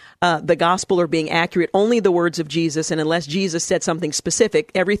being the gospel or being accurate, only the words of Jesus, and unless Jesus said something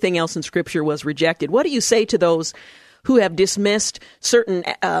specific, everything else in Scripture was rejected. What do you say to those who have dismissed certain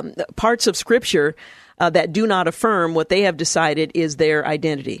parts of Scripture that do not affirm what they have decided is their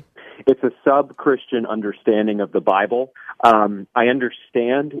identity? It's a sub-Christian understanding of the Bible. I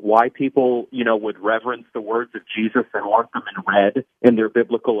understand why people, would reverence the words of Jesus and want them in red in their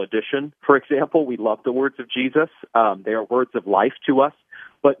biblical edition. For example, we love the words of Jesus. They are words of life to us.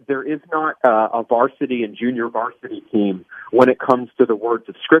 But there is not a varsity and junior varsity team when it comes to the words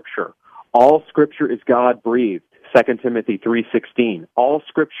of Scripture. All Scripture is God-breathed. 2 Timothy 3:16. All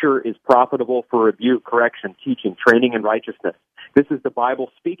Scripture is profitable for rebuke, correction, teaching, training in righteousness. This is the Bible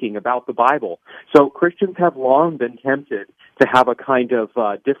speaking about the Bible. So Christians have long been tempted to have a kind of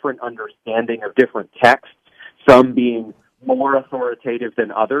different understanding of different texts, some being more authoritative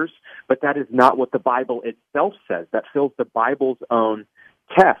than others, but that is not what the Bible itself says. That fills the Bible's own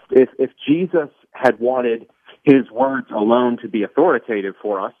test. If Jesus had wanted his words alone to be authoritative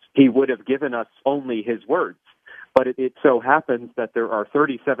for us, he would have given us only his words. But it so happens that there are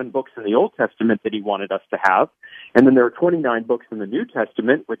 37 books in the Old Testament that he wanted us to have, and then there are 29 books in the New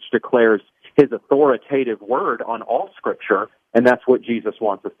Testament which declares his authoritative word on all Scripture, and that's what Jesus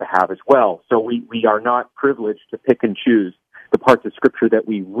wants us to have as well. So we are not privileged to pick and choose the parts of Scripture that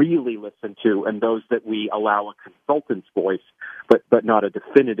we really listen to and those that we allow a consultant's voice, but not a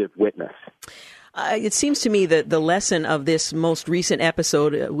definitive witness. It seems to me that the lesson of this most recent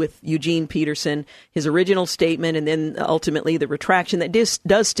episode with Eugene Peterson, his original statement, and then ultimately the retraction that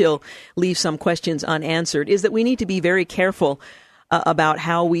does still leave some questions unanswered, is that we need to be very careful about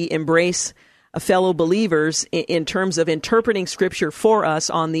how we embrace fellow believers in terms of interpreting Scripture for us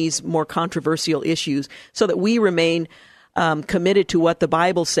on these more controversial issues, so that we remain committed to what the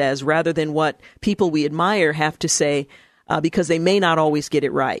Bible says rather than what people we admire have to say, because they may not always get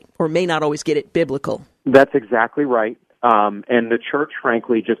it right or may not always get it biblical. That's exactly right. And the church,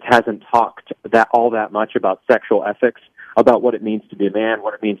 frankly, just hasn't talked all that much about sexual ethics, about what it means to be a man,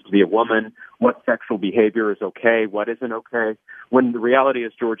 what it means to be a woman, what sexual behavior is okay, what isn't okay, when the reality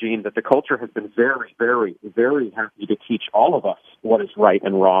is, Georgine, that the culture has been very, very, very happy to teach all of us what is right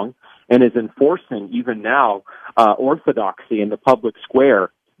and wrong, and is enforcing, even now, orthodoxy in the public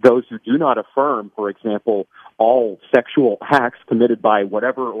square. Those who do not affirm, for example, all sexual acts committed by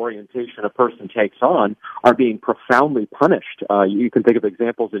whatever orientation a person takes on are being profoundly punished. You can think of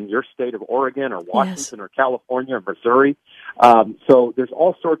examples in your state of Oregon or Washington or California or Missouri. So there's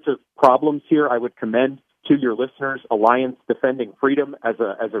all sorts of problems here. I would commend to your listeners Alliance Defending Freedom as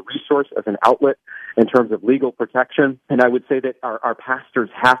a resource, as an outlet in terms of legal protection. And I would say that our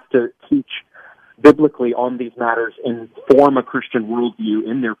pastors have to teach biblically on these matters and form a Christian worldview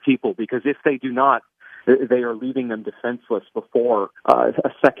in their people, because if they do not, they are leaving them defenseless before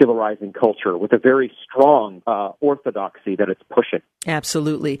a secularizing culture with a very strong orthodoxy that it's pushing.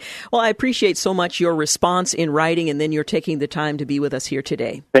 Absolutely. Well, I appreciate so much your response in writing, and then you're taking the time to be with us here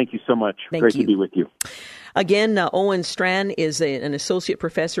today. Thank you so much. Great to be with you. Again, Owen Strachan is an associate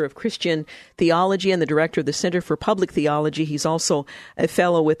professor of Christian theology and the director of the Center for Public Theology. He's also a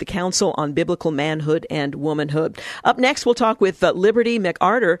fellow with the Council on Biblical Manhood and Womanhood. Up next, we'll talk with Liberty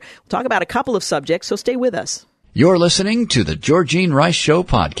McArthur. We'll talk about a couple of subjects, so stay with us. You're listening to the Georgene Rice Show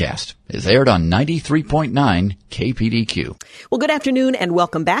podcast. It's aired on 93.9 KPDQ. Well, good afternoon and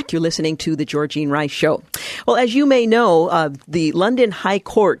welcome back. You're listening to the Georgene Rice Show. Well, as you may know, the London High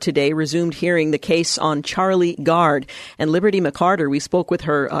Court today resumed hearing the case on Charlie Gard. And Liberty McArthur, we spoke with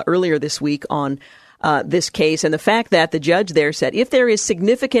her earlier this week on this case, and the fact that the judge there said if there is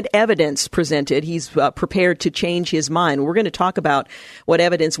significant evidence presented, he's prepared to change his mind. We're going to talk about what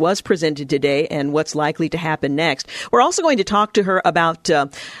evidence was presented today and what's likely to happen next. We're also going to talk to her about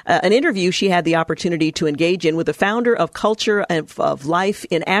an interview she had the opportunity to engage in with the founder of Culture of Life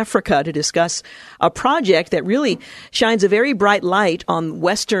in Africa to discuss a project that really shines a very bright light on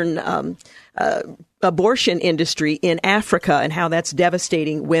Western abortion industry in Africa and how that's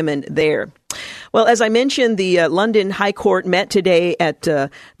devastating women there. Well, as I mentioned, the London High Court met today at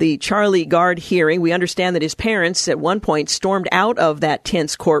the Charlie Gard hearing. We understand that his parents at one point stormed out of that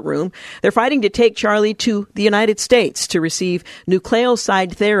tense courtroom. They're fighting to take Charlie to the United States to receive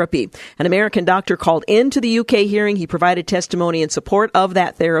nucleoside therapy. An American doctor called into the UK hearing. He provided testimony in support of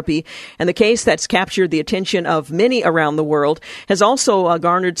that therapy. And the case that's captured the attention of many around the world has also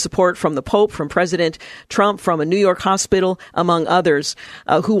garnered support from the Pope, from President Trump, from a New York hospital, among others,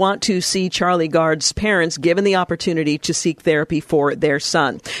 who want to see Charlie Gard's parents given the opportunity to seek therapy for their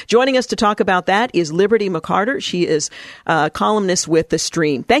son. Joining us to talk about that is Liberty McArthur. She is a columnist with The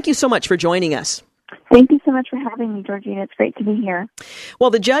Stream. Thank you so much for joining us. Thank you so much for having me, Georgene. It's great to be here.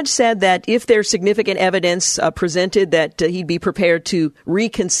 Well, the judge said that if there's significant evidence presented, that he'd be prepared to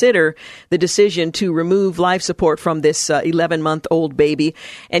reconsider the decision to remove life support from this 11-month-old baby.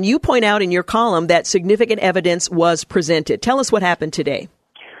 And you point out in your column that significant evidence was presented. Tell us what happened today.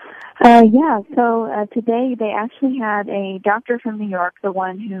 So today they actually had a doctor from New York, the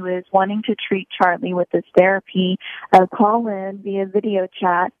one who is wanting to treat Charlie with this therapy, call in via video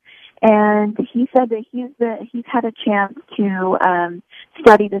chat. And he said that he's had a chance to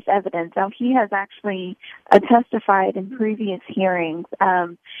study this evidence. Now, he has actually testified in previous hearings,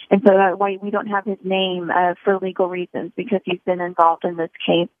 and so that's why we don't have his name for legal reasons, because he's been involved in this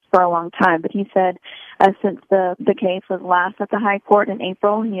case for a long time. But he said since the case was last at the High Court in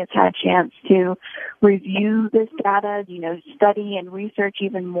April, he has had a chance to review this data, study and research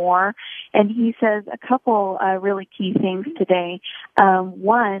even more. And he says a couple really key things today.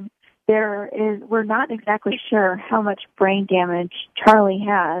 One, we're not exactly sure how much brain damage Charlie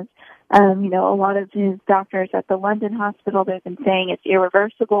has. A lot of his doctors at the London hospital, they've been saying it's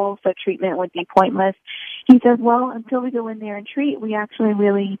irreversible, so treatment would be pointless. He says, well, until we go in there and treat, we actually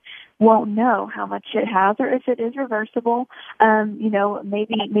really won't know how much it has or if it is reversible.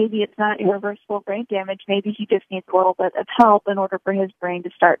 Maybe it's not irreversible brain damage. Maybe he just needs a little bit of help in order for his brain to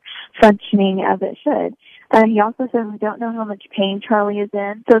start functioning as it should. He also said we don't know how much pain Charlie is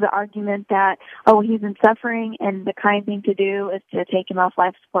in. So the argument that, he's in suffering and the kind thing to do is to take him off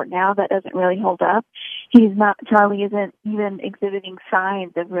life support now, that doesn't really hold up. Charlie isn't even exhibiting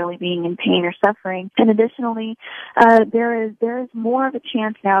signs of really being in pain or suffering. And additionally, there is more of a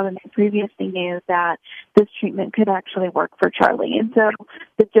chance now than they previously knew that this treatment could actually work for Charlie. And so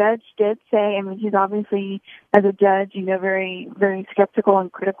the judge did say, he's obviously, as a judge, very, very skeptical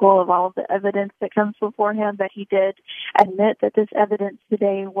and critical of all of the evidence that comes before him, but he did admit that this evidence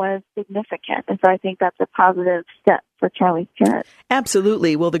today was significant. And so I think that's a positive step for Charlie's parents.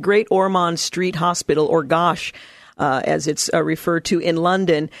 Absolutely. Well, the Great Ormond Street Hospital, or GOSH, as it's referred to in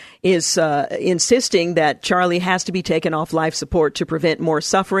London, is insisting that Charlie has to be taken off life support to prevent more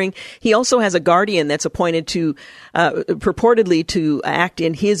suffering. He also has a guardian that's appointed to purportedly to act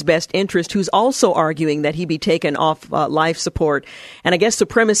in his best interest, who's also arguing that he be taken off life support. And I guess the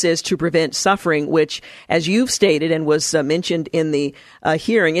premise is to prevent suffering, which, as you've stated and was mentioned in the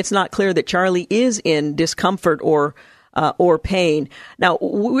hearing, it's not clear that Charlie is in discomfort or pain. Now,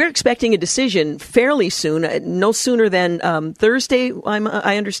 we're expecting a decision fairly soon, no sooner than Thursday,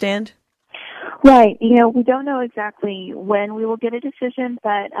 I understand? Right. We don't know exactly when we will get a decision,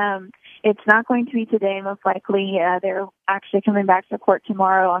 but it's not going to be today, most likely. They're actually coming back to court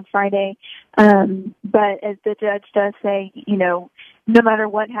tomorrow on Friday. But as the judge does say, no matter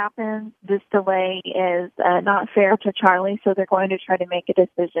what happens, this delay is not fair to Charlie, so they're going to try to make a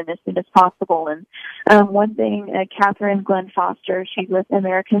decision as soon as possible. And one thing, Catherine Glenn Foster, she's with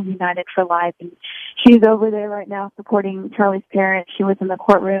Americans United for Life, and she's over there right now supporting Charlie's parents. She was in the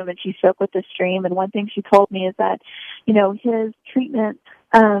courtroom, and she spoke with The Stream, and one thing she told me is that, his treatment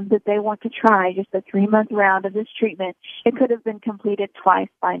that they want to try, just a 3-month round of this treatment, it could have been completed twice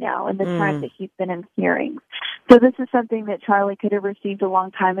by now in the time that he's been in hearings. So this is something that Charlie could have received a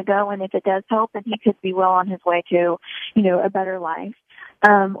long time ago, and if it does help, then he could be well on his way to, a better life.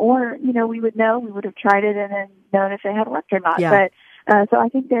 Or, we would know, we would have tried it, and then known if it had worked or not. Yeah. But so I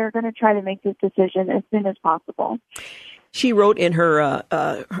think they're going to try to make this decision as soon as possible. She wrote in her,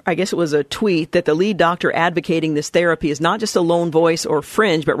 I guess it was a tweet, that the lead doctor advocating this therapy is not just a lone voice or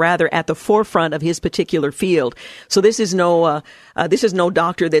fringe, but rather at the forefront of his particular field. So this is no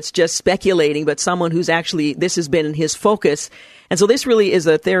doctor that's just speculating, but someone who's actually, this has been his focus. And so this really is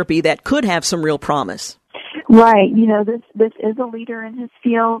a therapy that could have some real promise. Right. This is a leader in his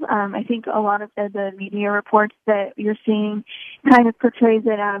field. I think a lot of the media reports that you're seeing kind of portrays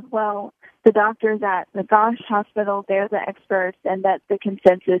it as, well, the doctors at the Gosh Hospital, they're the experts, and that the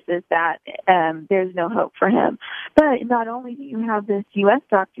consensus is that there's no hope for him. But not only do you have this U.S.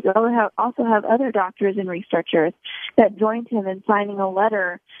 doctor, you also have other doctors and researchers that joined him in signing a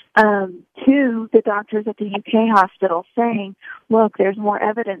letter to the doctors at the UK hospital saying, look, there's more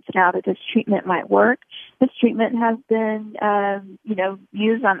evidence now that this treatment might work. This treatment has been,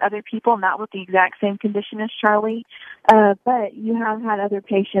 used on other people, not with the exact same condition as Charlie, but you have had other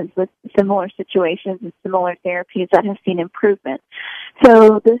patients with similar situations and similar therapies that have seen improvement.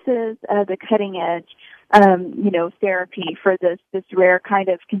 So this is the cutting edge, therapy for this rare kind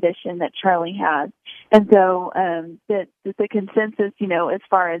of condition that Charlie has. And so the consensus, as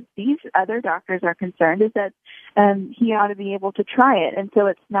far as these other doctors are concerned, is that he ought to be able to try it. And so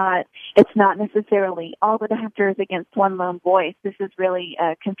it's not necessarily all the doctors against one lone voice. This is really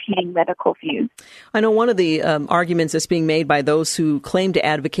competing medical views. I know one of the arguments that's being made by those who claim to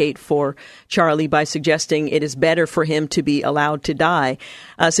advocate for Charlie by suggesting it is better for him to be allowed to die,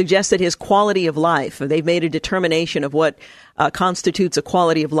 suggests that his quality of life, they've made a determination of what constitutes a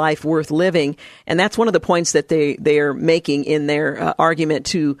quality of life worth living, and that's one of the points that they are making in their argument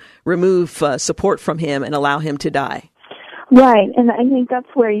to remove support from him and allow him to die. Right, and I think that's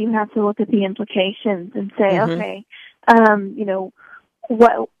where you have to look at the implications and say, okay, at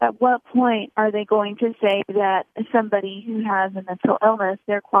what point are they going to say that somebody who has a mental illness,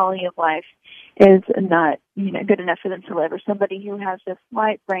 their quality of life is not, good enough for them to live, or somebody who has just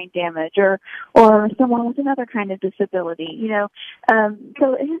slight brain damage, or someone with another kind of disability,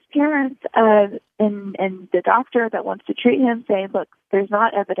 So his parents and the doctor that wants to treat him say, look, there's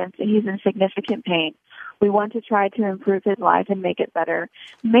not evidence that he's in significant pain. We want to try to improve his life and make it better,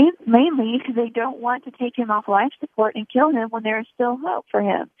 mainly because they don't want to take him off life support and kill him when there is still hope for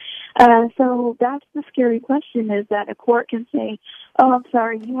him. So that's the scary question, is that a court can say, oh, I'm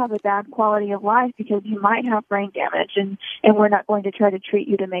sorry, you have a bad quality of life because you might have brain damage, and we're not going to try to treat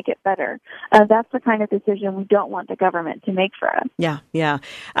you to make it better. That's the kind of decision we don't want the government to make for us. Yeah.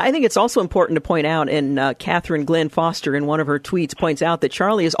 I think it's also important to point out, and Catherine Glenn Foster in one of her tweets points out that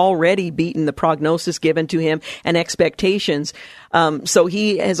Charlie has already beaten the prognosis given to him and expectations. So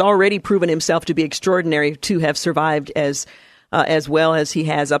he has already proven himself to be extraordinary to have survived as well as he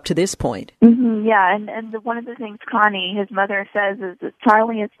has up to this point. Mm-hmm, yeah, and one of the things Connie, his mother, says is that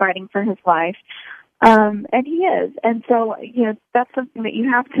Charlie is fighting for his life. And he is. And so, that's something that you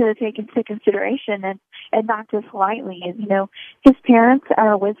have to take into consideration and not just lightly. Is, his parents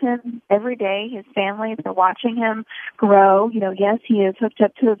are with him every day. His family, they're watching him grow. Yes, he is hooked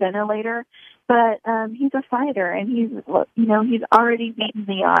up to a ventilator, but he's a fighter, and he's already beaten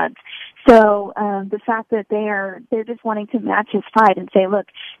the odds. So the fact that they're just wanting to match his fight and say, look,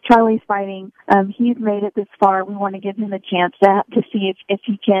 Charlie's fighting. He's made it this far. We want to give him a chance to see if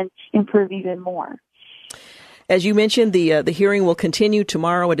he can improve even more. As you mentioned, the hearing will continue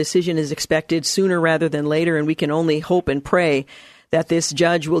tomorrow. A decision is expected sooner rather than later, and we can only hope and pray that this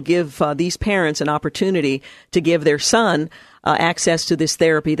judge will give these parents an opportunity to give their son access to this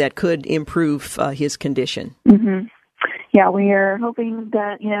therapy that could improve his condition. Mm-hmm. Yeah, we are hoping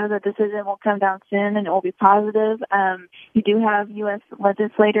that, the decision will come down soon and it will be positive. You do have U.S.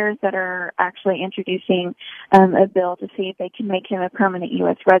 legislators that are actually introducing a bill to see if they can make him a permanent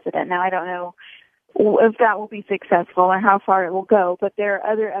U.S. resident. Now, I don't know if that will be successful or how far it will go, but there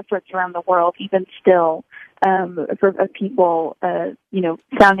are other efforts around the world, even still, for people,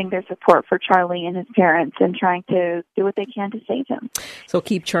 sounding their support for Charlie and his parents and trying to do what they can to save him. So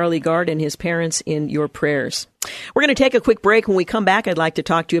keep Charlie Gard and his parents in your prayers. We're going to take a quick break. When we come back, I'd like to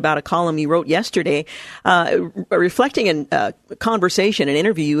talk to you about a column you wrote yesterday, reflecting a conversation, an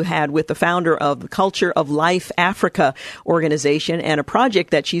interview you had with the founder of the Culture of Life Africa organization, and a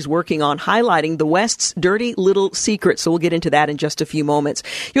project that she's working on highlighting the West's dirty little secrets. So we'll get into that in just a few moments.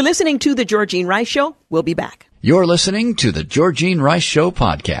 You're listening to The Georgene Rice Show. We'll be back. You're listening to The Georgene Rice Show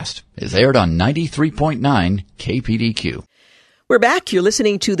podcast. It's aired on 93.9 KPDQ. We're back. You're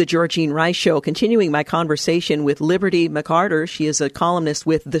listening to The Georgene Rice Show, continuing my conversation with Liberty McArthur. She is a columnist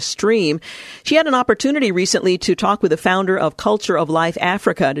with The Stream. She had an opportunity recently to talk with the founder of Culture of Life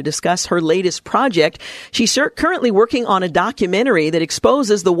Africa to discuss her latest project. She's currently working on a documentary that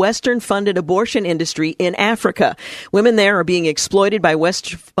exposes the Western-funded abortion industry in Africa. Women there are being exploited by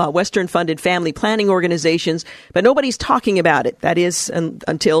Western-funded family planning organizations, but nobody's talking about it. That is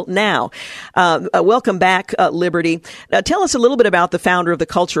until now. Welcome back, Liberty. Tell us a little bit about the founder of the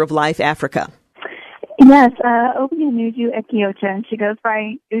Culture of Life Africa. Yes, Obianuju Ekiocha, and she goes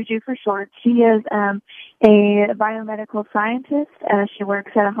by Uju for short. She is a biomedical scientist. She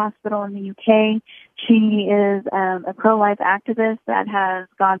works at a hospital in the UK. She is a pro-life activist that has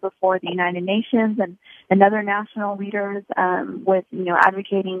gone before the United Nations and other national leaders with,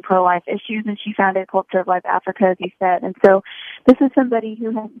 advocating pro-life issues, and she founded Culture of Life Africa, as you said. And so this is somebody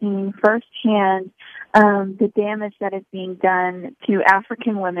who has seen firsthand the damage that is being done to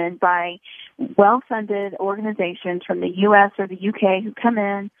African women by well-funded organizations from the U.S. or the UK who come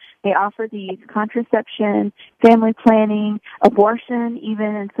in. They offer these contraception, family planning, abortion,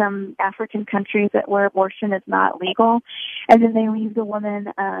 even in some African countries where abortion is not legal. And then they leave the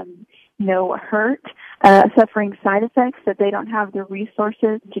woman, hurt, suffering side effects that they don't have the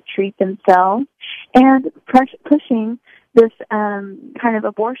resources to treat themselves, and pushing this kind of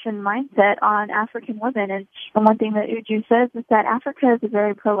abortion mindset on African women. And one thing that Uju says is that Africa is a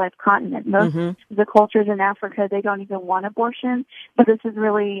very pro-life continent. Most of the cultures in Africa, they don't even want abortion. But this is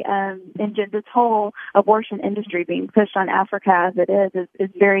really, this whole abortion industry being pushed on Africa as it is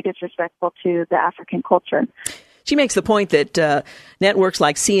very disrespectful to the African culture. She makes the point that networks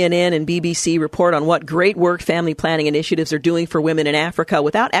like CNN and BBC report on what great work family planning initiatives are doing for women in Africa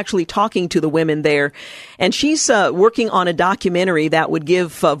without actually talking to the women there. And she's working on a documentary that would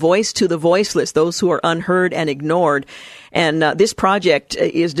give voice to the voiceless, those who are unheard and ignored. And this project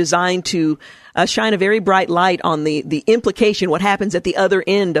is designed to shine a very bright light on the implication, what happens at the other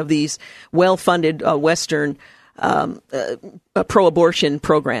end of these well-funded Western pro-abortion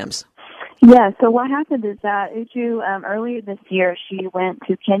programs. Yeah, so what happened is that Uju, earlier this year, she went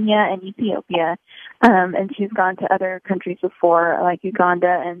to Kenya and Ethiopia, and she's gone to other countries before, like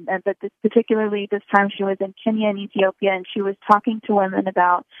Uganda, but particularly this time she was in Kenya and Ethiopia, and she was talking to women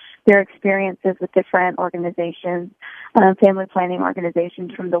about their experiences with different organizations, family planning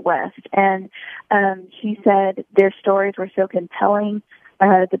organizations from the West. And she said their stories were so compelling.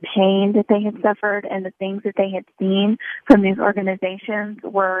 The pain that they had suffered and the things that they had seen from these organizations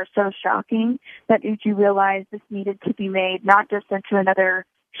were so shocking that Uju realized this needed to be made not just into another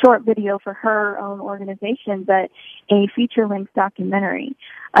short video for her own organization, but a feature-length documentary.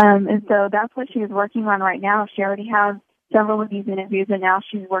 And so that's what she is working on right now. She already has several of these interviews, and now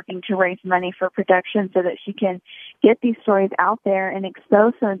she's working to raise money for production so that she can get these stories out there and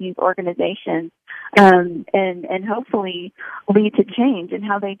expose some of these organizations and hopefully lead to change in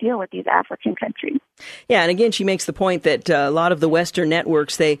how they deal with these African countries. Yeah, and again, she makes the point that a lot of the Western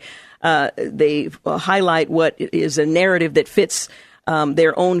networks, they highlight what is a narrative that fits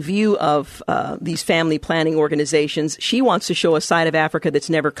their own view of these family planning organizations. She wants to show a side of Africa that's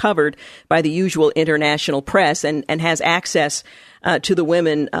never covered by the usual international press and has access to the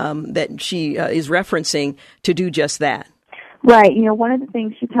women that she is referencing to do just that. Right. One of the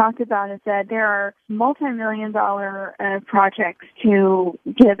things she talked about is that there are multi-million-dollar projects to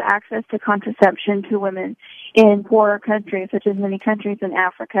give access to contraception to women in poorer countries, such as many countries in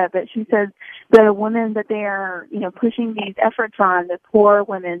Africa. But she says the women that they are, pushing these efforts on, the poor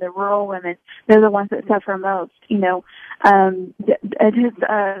women, the rural women, they're the ones that suffer most. Some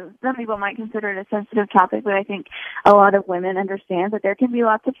people might consider it a sensitive topic, but I think a lot of women understand that there can be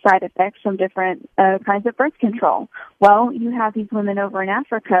lots of side effects from different kinds of birth control. Well, you have these women over in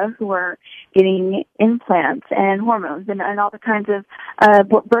Africa who are getting implants and hormones and all the kinds of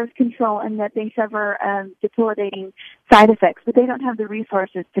birth control, and that they suffer debilitating side effects, but they don't have the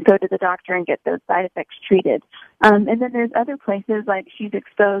resources to go to the doctor and get those side effects treated. And then there's other places, like she's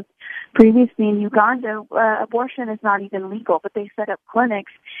exposed previously in Uganda, abortion is not even legal, but they set up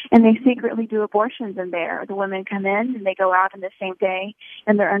clinics and they secretly do abortions in there. The women come in and they go out in the same day,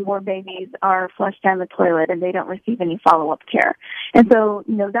 and their unborn babies are flushed down the toilet and they don't receive any follow-up care. And so,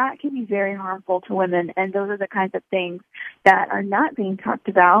 that can be very harmful to women, and those are the kinds of things that are not being talked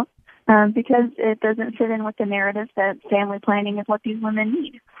about because it doesn't fit in with the narrative that family planning is what these women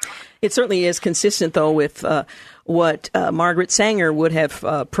need. It certainly is consistent, though, with what Margaret Sanger would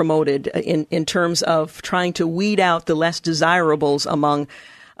have promoted in terms of trying to weed out the less desirables among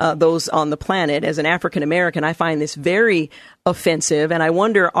those on the planet. As an African American, I find this very offensive, and I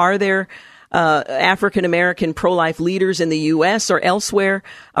wonder, are there African-American pro-life leaders in the U.S. or elsewhere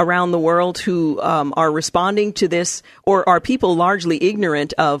around the world who are responding to this, or are people largely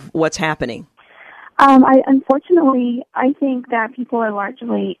ignorant of what's happening? Unfortunately, I think that people are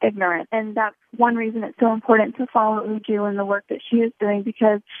largely ignorant, and that's one reason it's so important to follow Uju and the work that she is doing,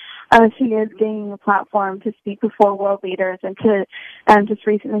 because she is gaining a platform to speak before world leaders, and to just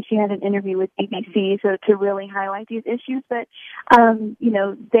recently she had an interview with BBC, so to really highlight these issues. But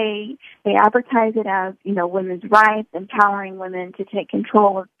they advertise it as women's rights, empowering women to take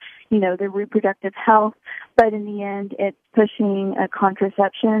control of their reproductive health, but in the end, it's pushing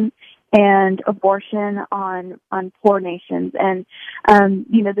contraception and abortion on poor nations. And,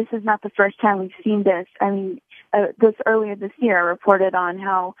 this is not the first time we've seen this. I mean, this earlier this year, I reported on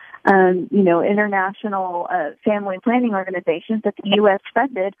how, international family planning organizations that the U.S.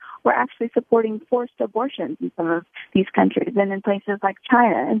 funded were actually supporting forced abortions in some of these countries and in places like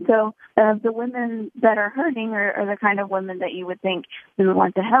China. And so the women that are hurting are the kind of women that you would think we would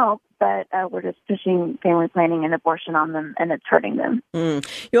want to help, but we're just pushing family planning and abortion on them, and it's hurting them.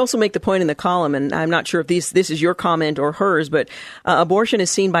 You also make the point in the column, and I'm not sure if this is your comment or hers, but abortion is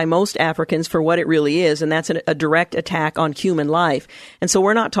seen by most Africans for what it really is, and that's a direct attack on human life. And so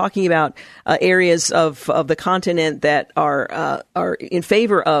we're not talking about areas of the continent that are in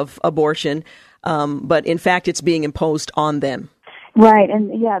favor of abortion, but in fact it's being imposed on them. Right,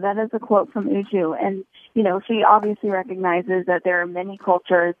 and yeah, that is a quote from Uju, and she obviously recognizes that there are many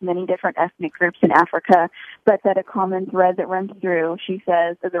cultures, many different ethnic groups in Africa, but that a common thread that runs through, she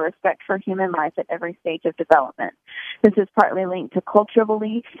says, is a respect for human life at every stage of development. This is partly linked to cultural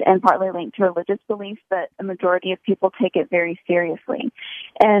beliefs and partly linked to religious beliefs, but a majority of people take it very seriously.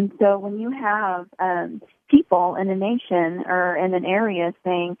 And so when you have people in a nation or in an area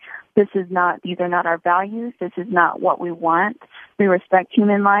saying, these are not our values, this is not what we want, we respect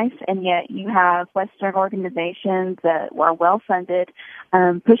human life, and yet you have Western organizations that are well-funded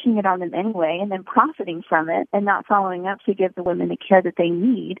pushing it on them anyway and then profiting from it and not following up to give the women the care that they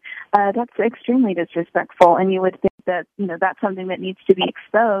need, that's extremely disrespectful. And you would think that, that's something that needs to be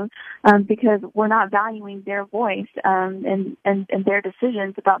exposed because we're not valuing their voice and their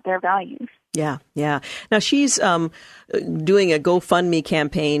decisions about their values. Yeah. Now, she's doing a GoFundMe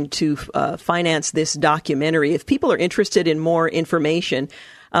campaign to finance this documentary. If people are interested in more information,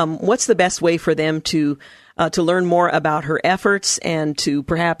 what's the best way for them to learn more about her efforts and to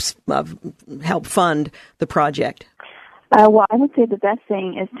perhaps help fund the project? Well, I would say the best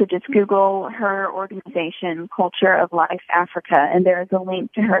thing is to just Google her organization, Culture of Life Africa, and there is a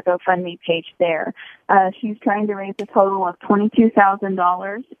link to her GoFundMe page there. She's trying to raise a total of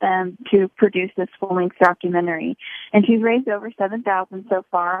 $22,000 to produce this full-length documentary. And she's raised over $7,000 so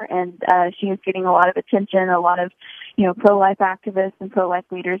far, and she is getting a lot of attention. A lot of, pro-life activists and pro-life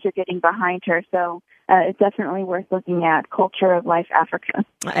leaders are getting behind her. So it's definitely worth looking at, Culture of Life Africa.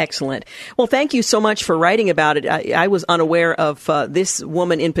 Excellent. Well, thank you so much for writing about it. I was unaware of this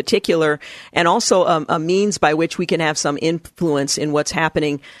woman in particular, and also a means by which we can have some influence in what's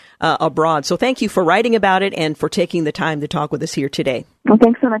happening abroad. So thank you for writing about it and for taking the time to talk with us here today. Well,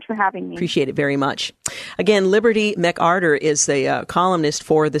 thanks so much for having me. Appreciate it very much. Again, Liberty McArthur is the columnist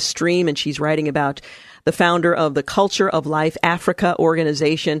for The Stream, and she's writing about the founder of the Culture of Life Africa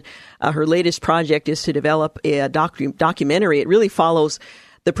organization. Her latest project is to develop a documentary. It really follows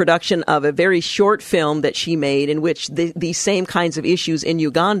the production of a very short film that she made in which these same kinds of issues in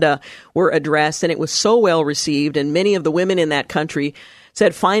Uganda were addressed, and it was so well received, and many of the women in that country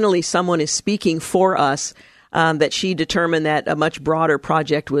said, finally, someone is speaking for us, that she determined that a much broader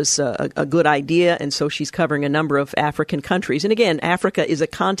project was a good idea, and so she's covering a number of African countries. And again, Africa is a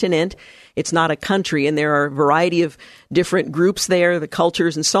continent. It's not a country, and there are a variety of different groups there, the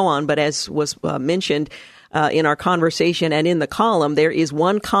cultures and so on. But as was mentioned in our conversation and in the column, there is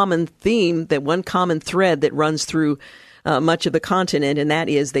one common theme, one common thread that runs through much of the continent, and that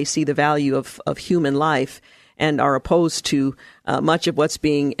is they see the value of human life and are opposed to much of what's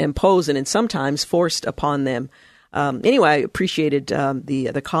being imposed and sometimes forced upon them. Anyway, I appreciated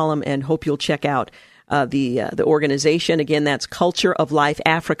the column and hope you'll check out the organization. Again, that's Culture of Life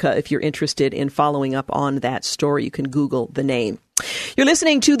Africa. If you're interested in following up on that story, you can Google the name. You're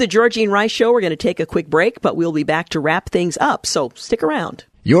listening to The Georgene Rice Show. We're going to take a quick break, but we'll be back to wrap things up, so stick around.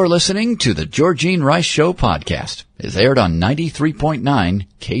 You're listening to The Georgene Rice Show podcast. It's aired on 93.9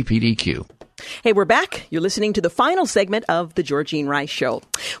 KPDQ. Hey, we're back. You're listening to the final segment of The Georgene Rice Show.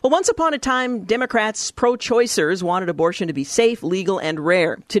 Well, once upon a time, Democrats, pro-choicers, wanted abortion to be safe, legal, and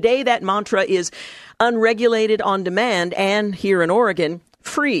rare. Today, that mantra is unregulated on demand and, here in Oregon,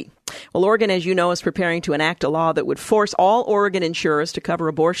 free. Well, Oregon, as you know, is preparing to enact a law that would force all Oregon insurers to cover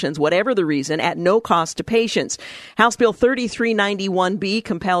abortions, whatever the reason, at no cost to patients. House Bill 3391B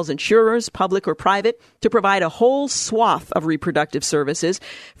compels insurers, public or private, to provide a whole swath of reproductive services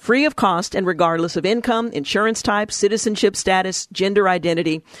free of cost and regardless of income, insurance type, citizenship status, gender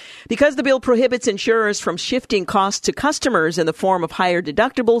identity. Because the bill prohibits insurers from shifting costs to customers in the form of higher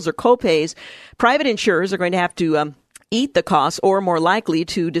deductibles or copays, private insurers are going to have to eat the costs, or more likely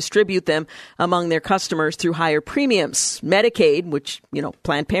to distribute them among their customers through higher premiums. Medicaid, which,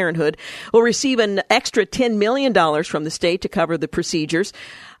 Planned Parenthood, will receive an extra $10 million from the state to cover the procedures.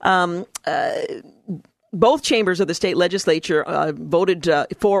 Both chambers of the state legislature voted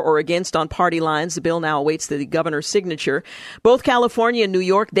for or against on party lines. The bill now awaits the governor's signature. Both California and New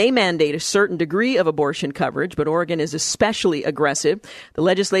York, they mandate a certain degree of abortion coverage, but Oregon is especially aggressive. The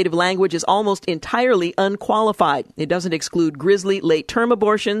legislative language is almost entirely unqualified. It doesn't exclude grisly late-term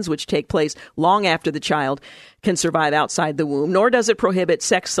abortions, which take place long after the child can survive outside the womb, nor does it prohibit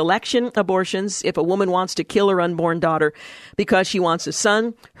sex selection abortions. If a woman wants to kill her unborn daughter because she wants a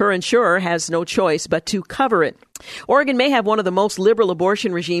son, her insurer has no choice but to cover it. Oregon may have one of the most liberal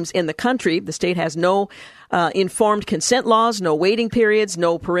abortion regimes in the country. The state has no informed consent laws, no waiting periods,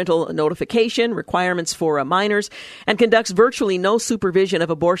 no parental notification requirements for minors, and conducts virtually no supervision of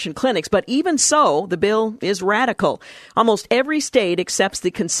abortion clinics. But even so, the bill is radical. Almost every state accepts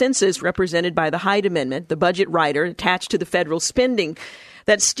the consensus represented by the Hyde Amendment, the budget rider attached to the federal spending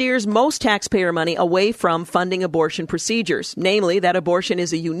that steers most taxpayer money away from funding abortion procedures, namely that abortion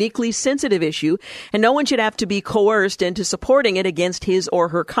is a uniquely sensitive issue and no one should have to be coerced into supporting it against his or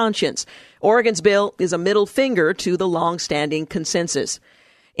her conscience. Oregon's bill is a middle finger to the long-standing consensus.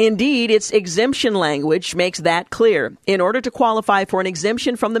 Indeed, its exemption language makes that clear. In order to qualify for an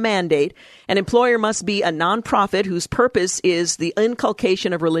exemption from the mandate, an employer must be a nonprofit whose purpose is the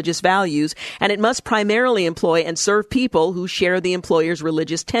inculcation of religious values, and it must primarily employ and serve people who share the employer's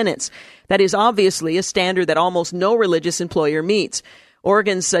religious tenets. That is obviously a standard that almost no religious employer meets.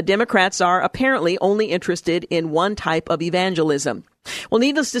 Oregon's Democrats are apparently only interested in one type of evangelism. Well,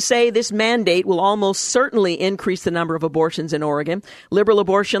 needless to say, this mandate will almost certainly increase the number of abortions in Oregon. Liberal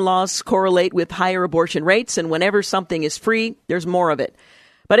abortion laws correlate with higher abortion rates, and whenever something is free, there's more of it.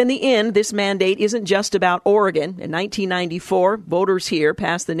 But in the end, this mandate isn't just about Oregon. In 1994, voters here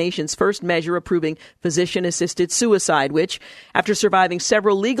passed the nation's first measure approving physician-assisted suicide, which, after surviving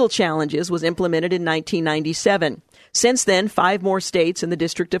several legal challenges, was implemented in 1997. Since then, 5 more states and the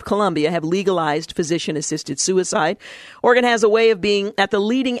District of Columbia have legalized physician-assisted suicide. Oregon has a way of being at the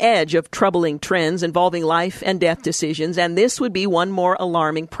leading edge of troubling trends involving life and death decisions, and this would be one more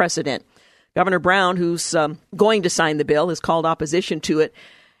alarming precedent. Governor Brown, who's going to sign the bill, has called opposition to it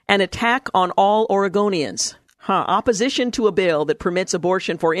an attack on all Oregonians. Opposition to a bill that permits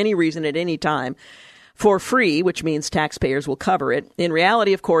abortion for any reason at any time for free, which means taxpayers will cover it. In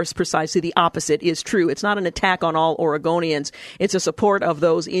reality, of course, precisely the opposite is true. It's not an attack on all Oregonians. It's a support of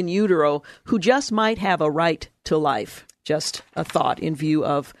those in utero who just might have a right to life. Just a thought in view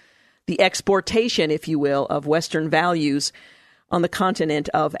of the exportation, if you will, of Western values on the continent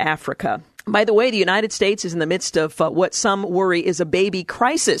of Africa. By the way, the United States is in the midst of what some worry is a baby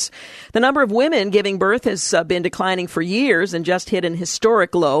crisis. The number of women giving birth has been declining for years and just hit an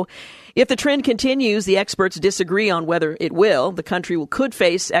historic low. If the trend continues, the experts disagree on whether it will. The country could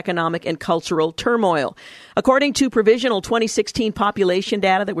face economic and cultural turmoil. According to provisional 2016 population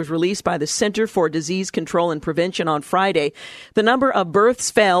data that was released by the Center for Disease Control and Prevention on Friday, the number of births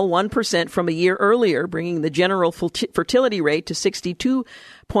fell 1% from a year earlier, bringing the general fertility rate to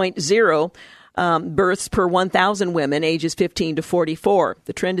 62.0. Births per 1,000 women ages 15 to 44.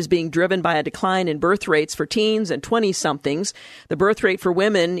 The trend is being driven by a decline in birth rates for teens and 20-somethings. The birth rate for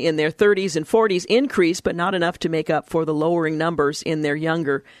women in their 30s and 40s increased, but not enough to make up for the lowering numbers in their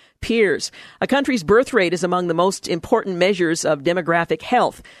younger peers. A country's birth rate is among the most important measures of demographic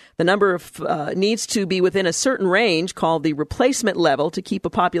health. The number needs to be within a certain range called the replacement level to keep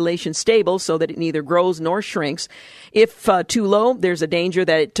a population stable so that it neither grows nor shrinks. If too low, there's a danger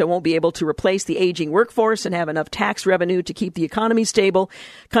that it won't be able to replace the aging workforce and have enough tax revenue to keep the economy stable.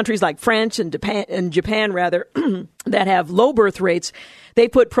 Countries like France and Japan that have low birth rates, they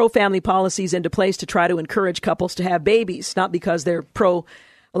put pro-family policies into place to try to encourage couples to have babies, not because they're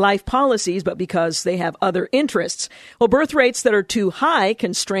pro-life policies, but because they have other interests. Well, birth rates that are too high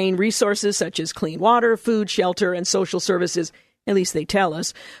constrain resources such as clean water, food, shelter, and social services, at least they tell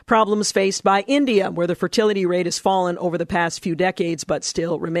us. Problems faced by India, where the fertility rate has fallen over the past few decades, but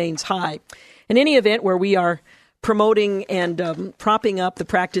still remains high. In any event, where we are promoting and propping up the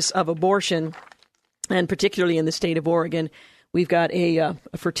practice of abortion, and particularly in the state of Oregon, we've got a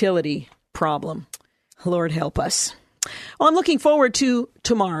fertility problem. Lord help us. Well, I'm looking forward to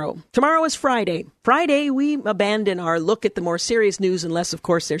tomorrow. Tomorrow is Friday. Friday, we abandon our look at the more serious news unless, of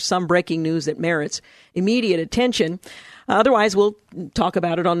course, there's some breaking news that merits immediate attention. Otherwise, we'll talk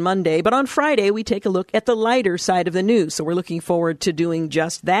about it on Monday. But on Friday, we take a look at the lighter side of the news. So we're looking forward to doing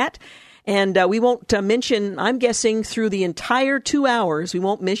just that. And we won't mention, I'm guessing, through the entire 2 hours, we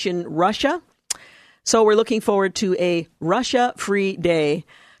won't mention Russia. So we're looking forward to a Russia-free day.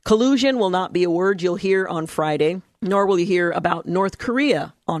 Collusion will not be a word you'll hear on Friday, nor will you hear about North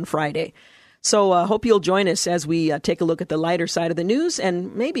Korea on Friday. So I hope you'll join us as we take a look at the lighter side of the news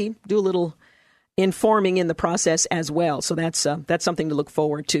and maybe do a little informing in the process as well. So that's something to look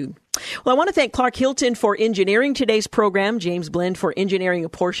forward to. Well, I want to thank Clark Hilton for engineering today's program, James Blend for engineering a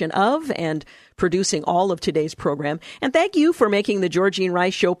portion of and producing all of today's program. And thank you for making the Georgene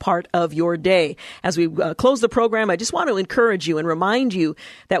Rice Show part of your day. As we close the program, I just want to encourage you and remind you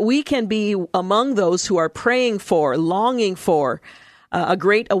that we can be among those who are praying for, longing for a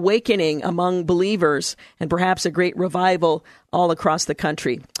great awakening among believers and perhaps a great revival all across the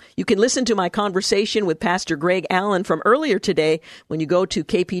country. You can listen to my conversation with Pastor Greg Allen from earlier today when you go to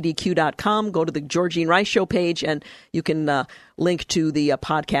kpdq.com, go to the Georgene Rice Show page, and you can link to the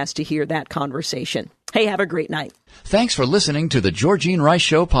podcast to hear that conversation. Hey, have a great night. Thanks for listening to the Georgene Rice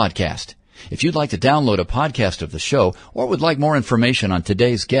Show podcast. If you'd like to download a podcast of the show or would like more information on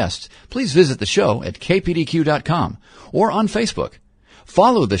today's guests, please visit the show at kpdq.com or on Facebook.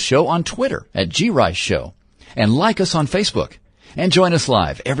 Follow the show on Twitter at GRice Show and like us on Facebook. And join us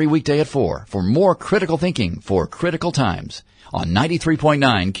live every weekday at 4 for more critical thinking for critical times on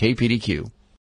 93.9 KPDQ.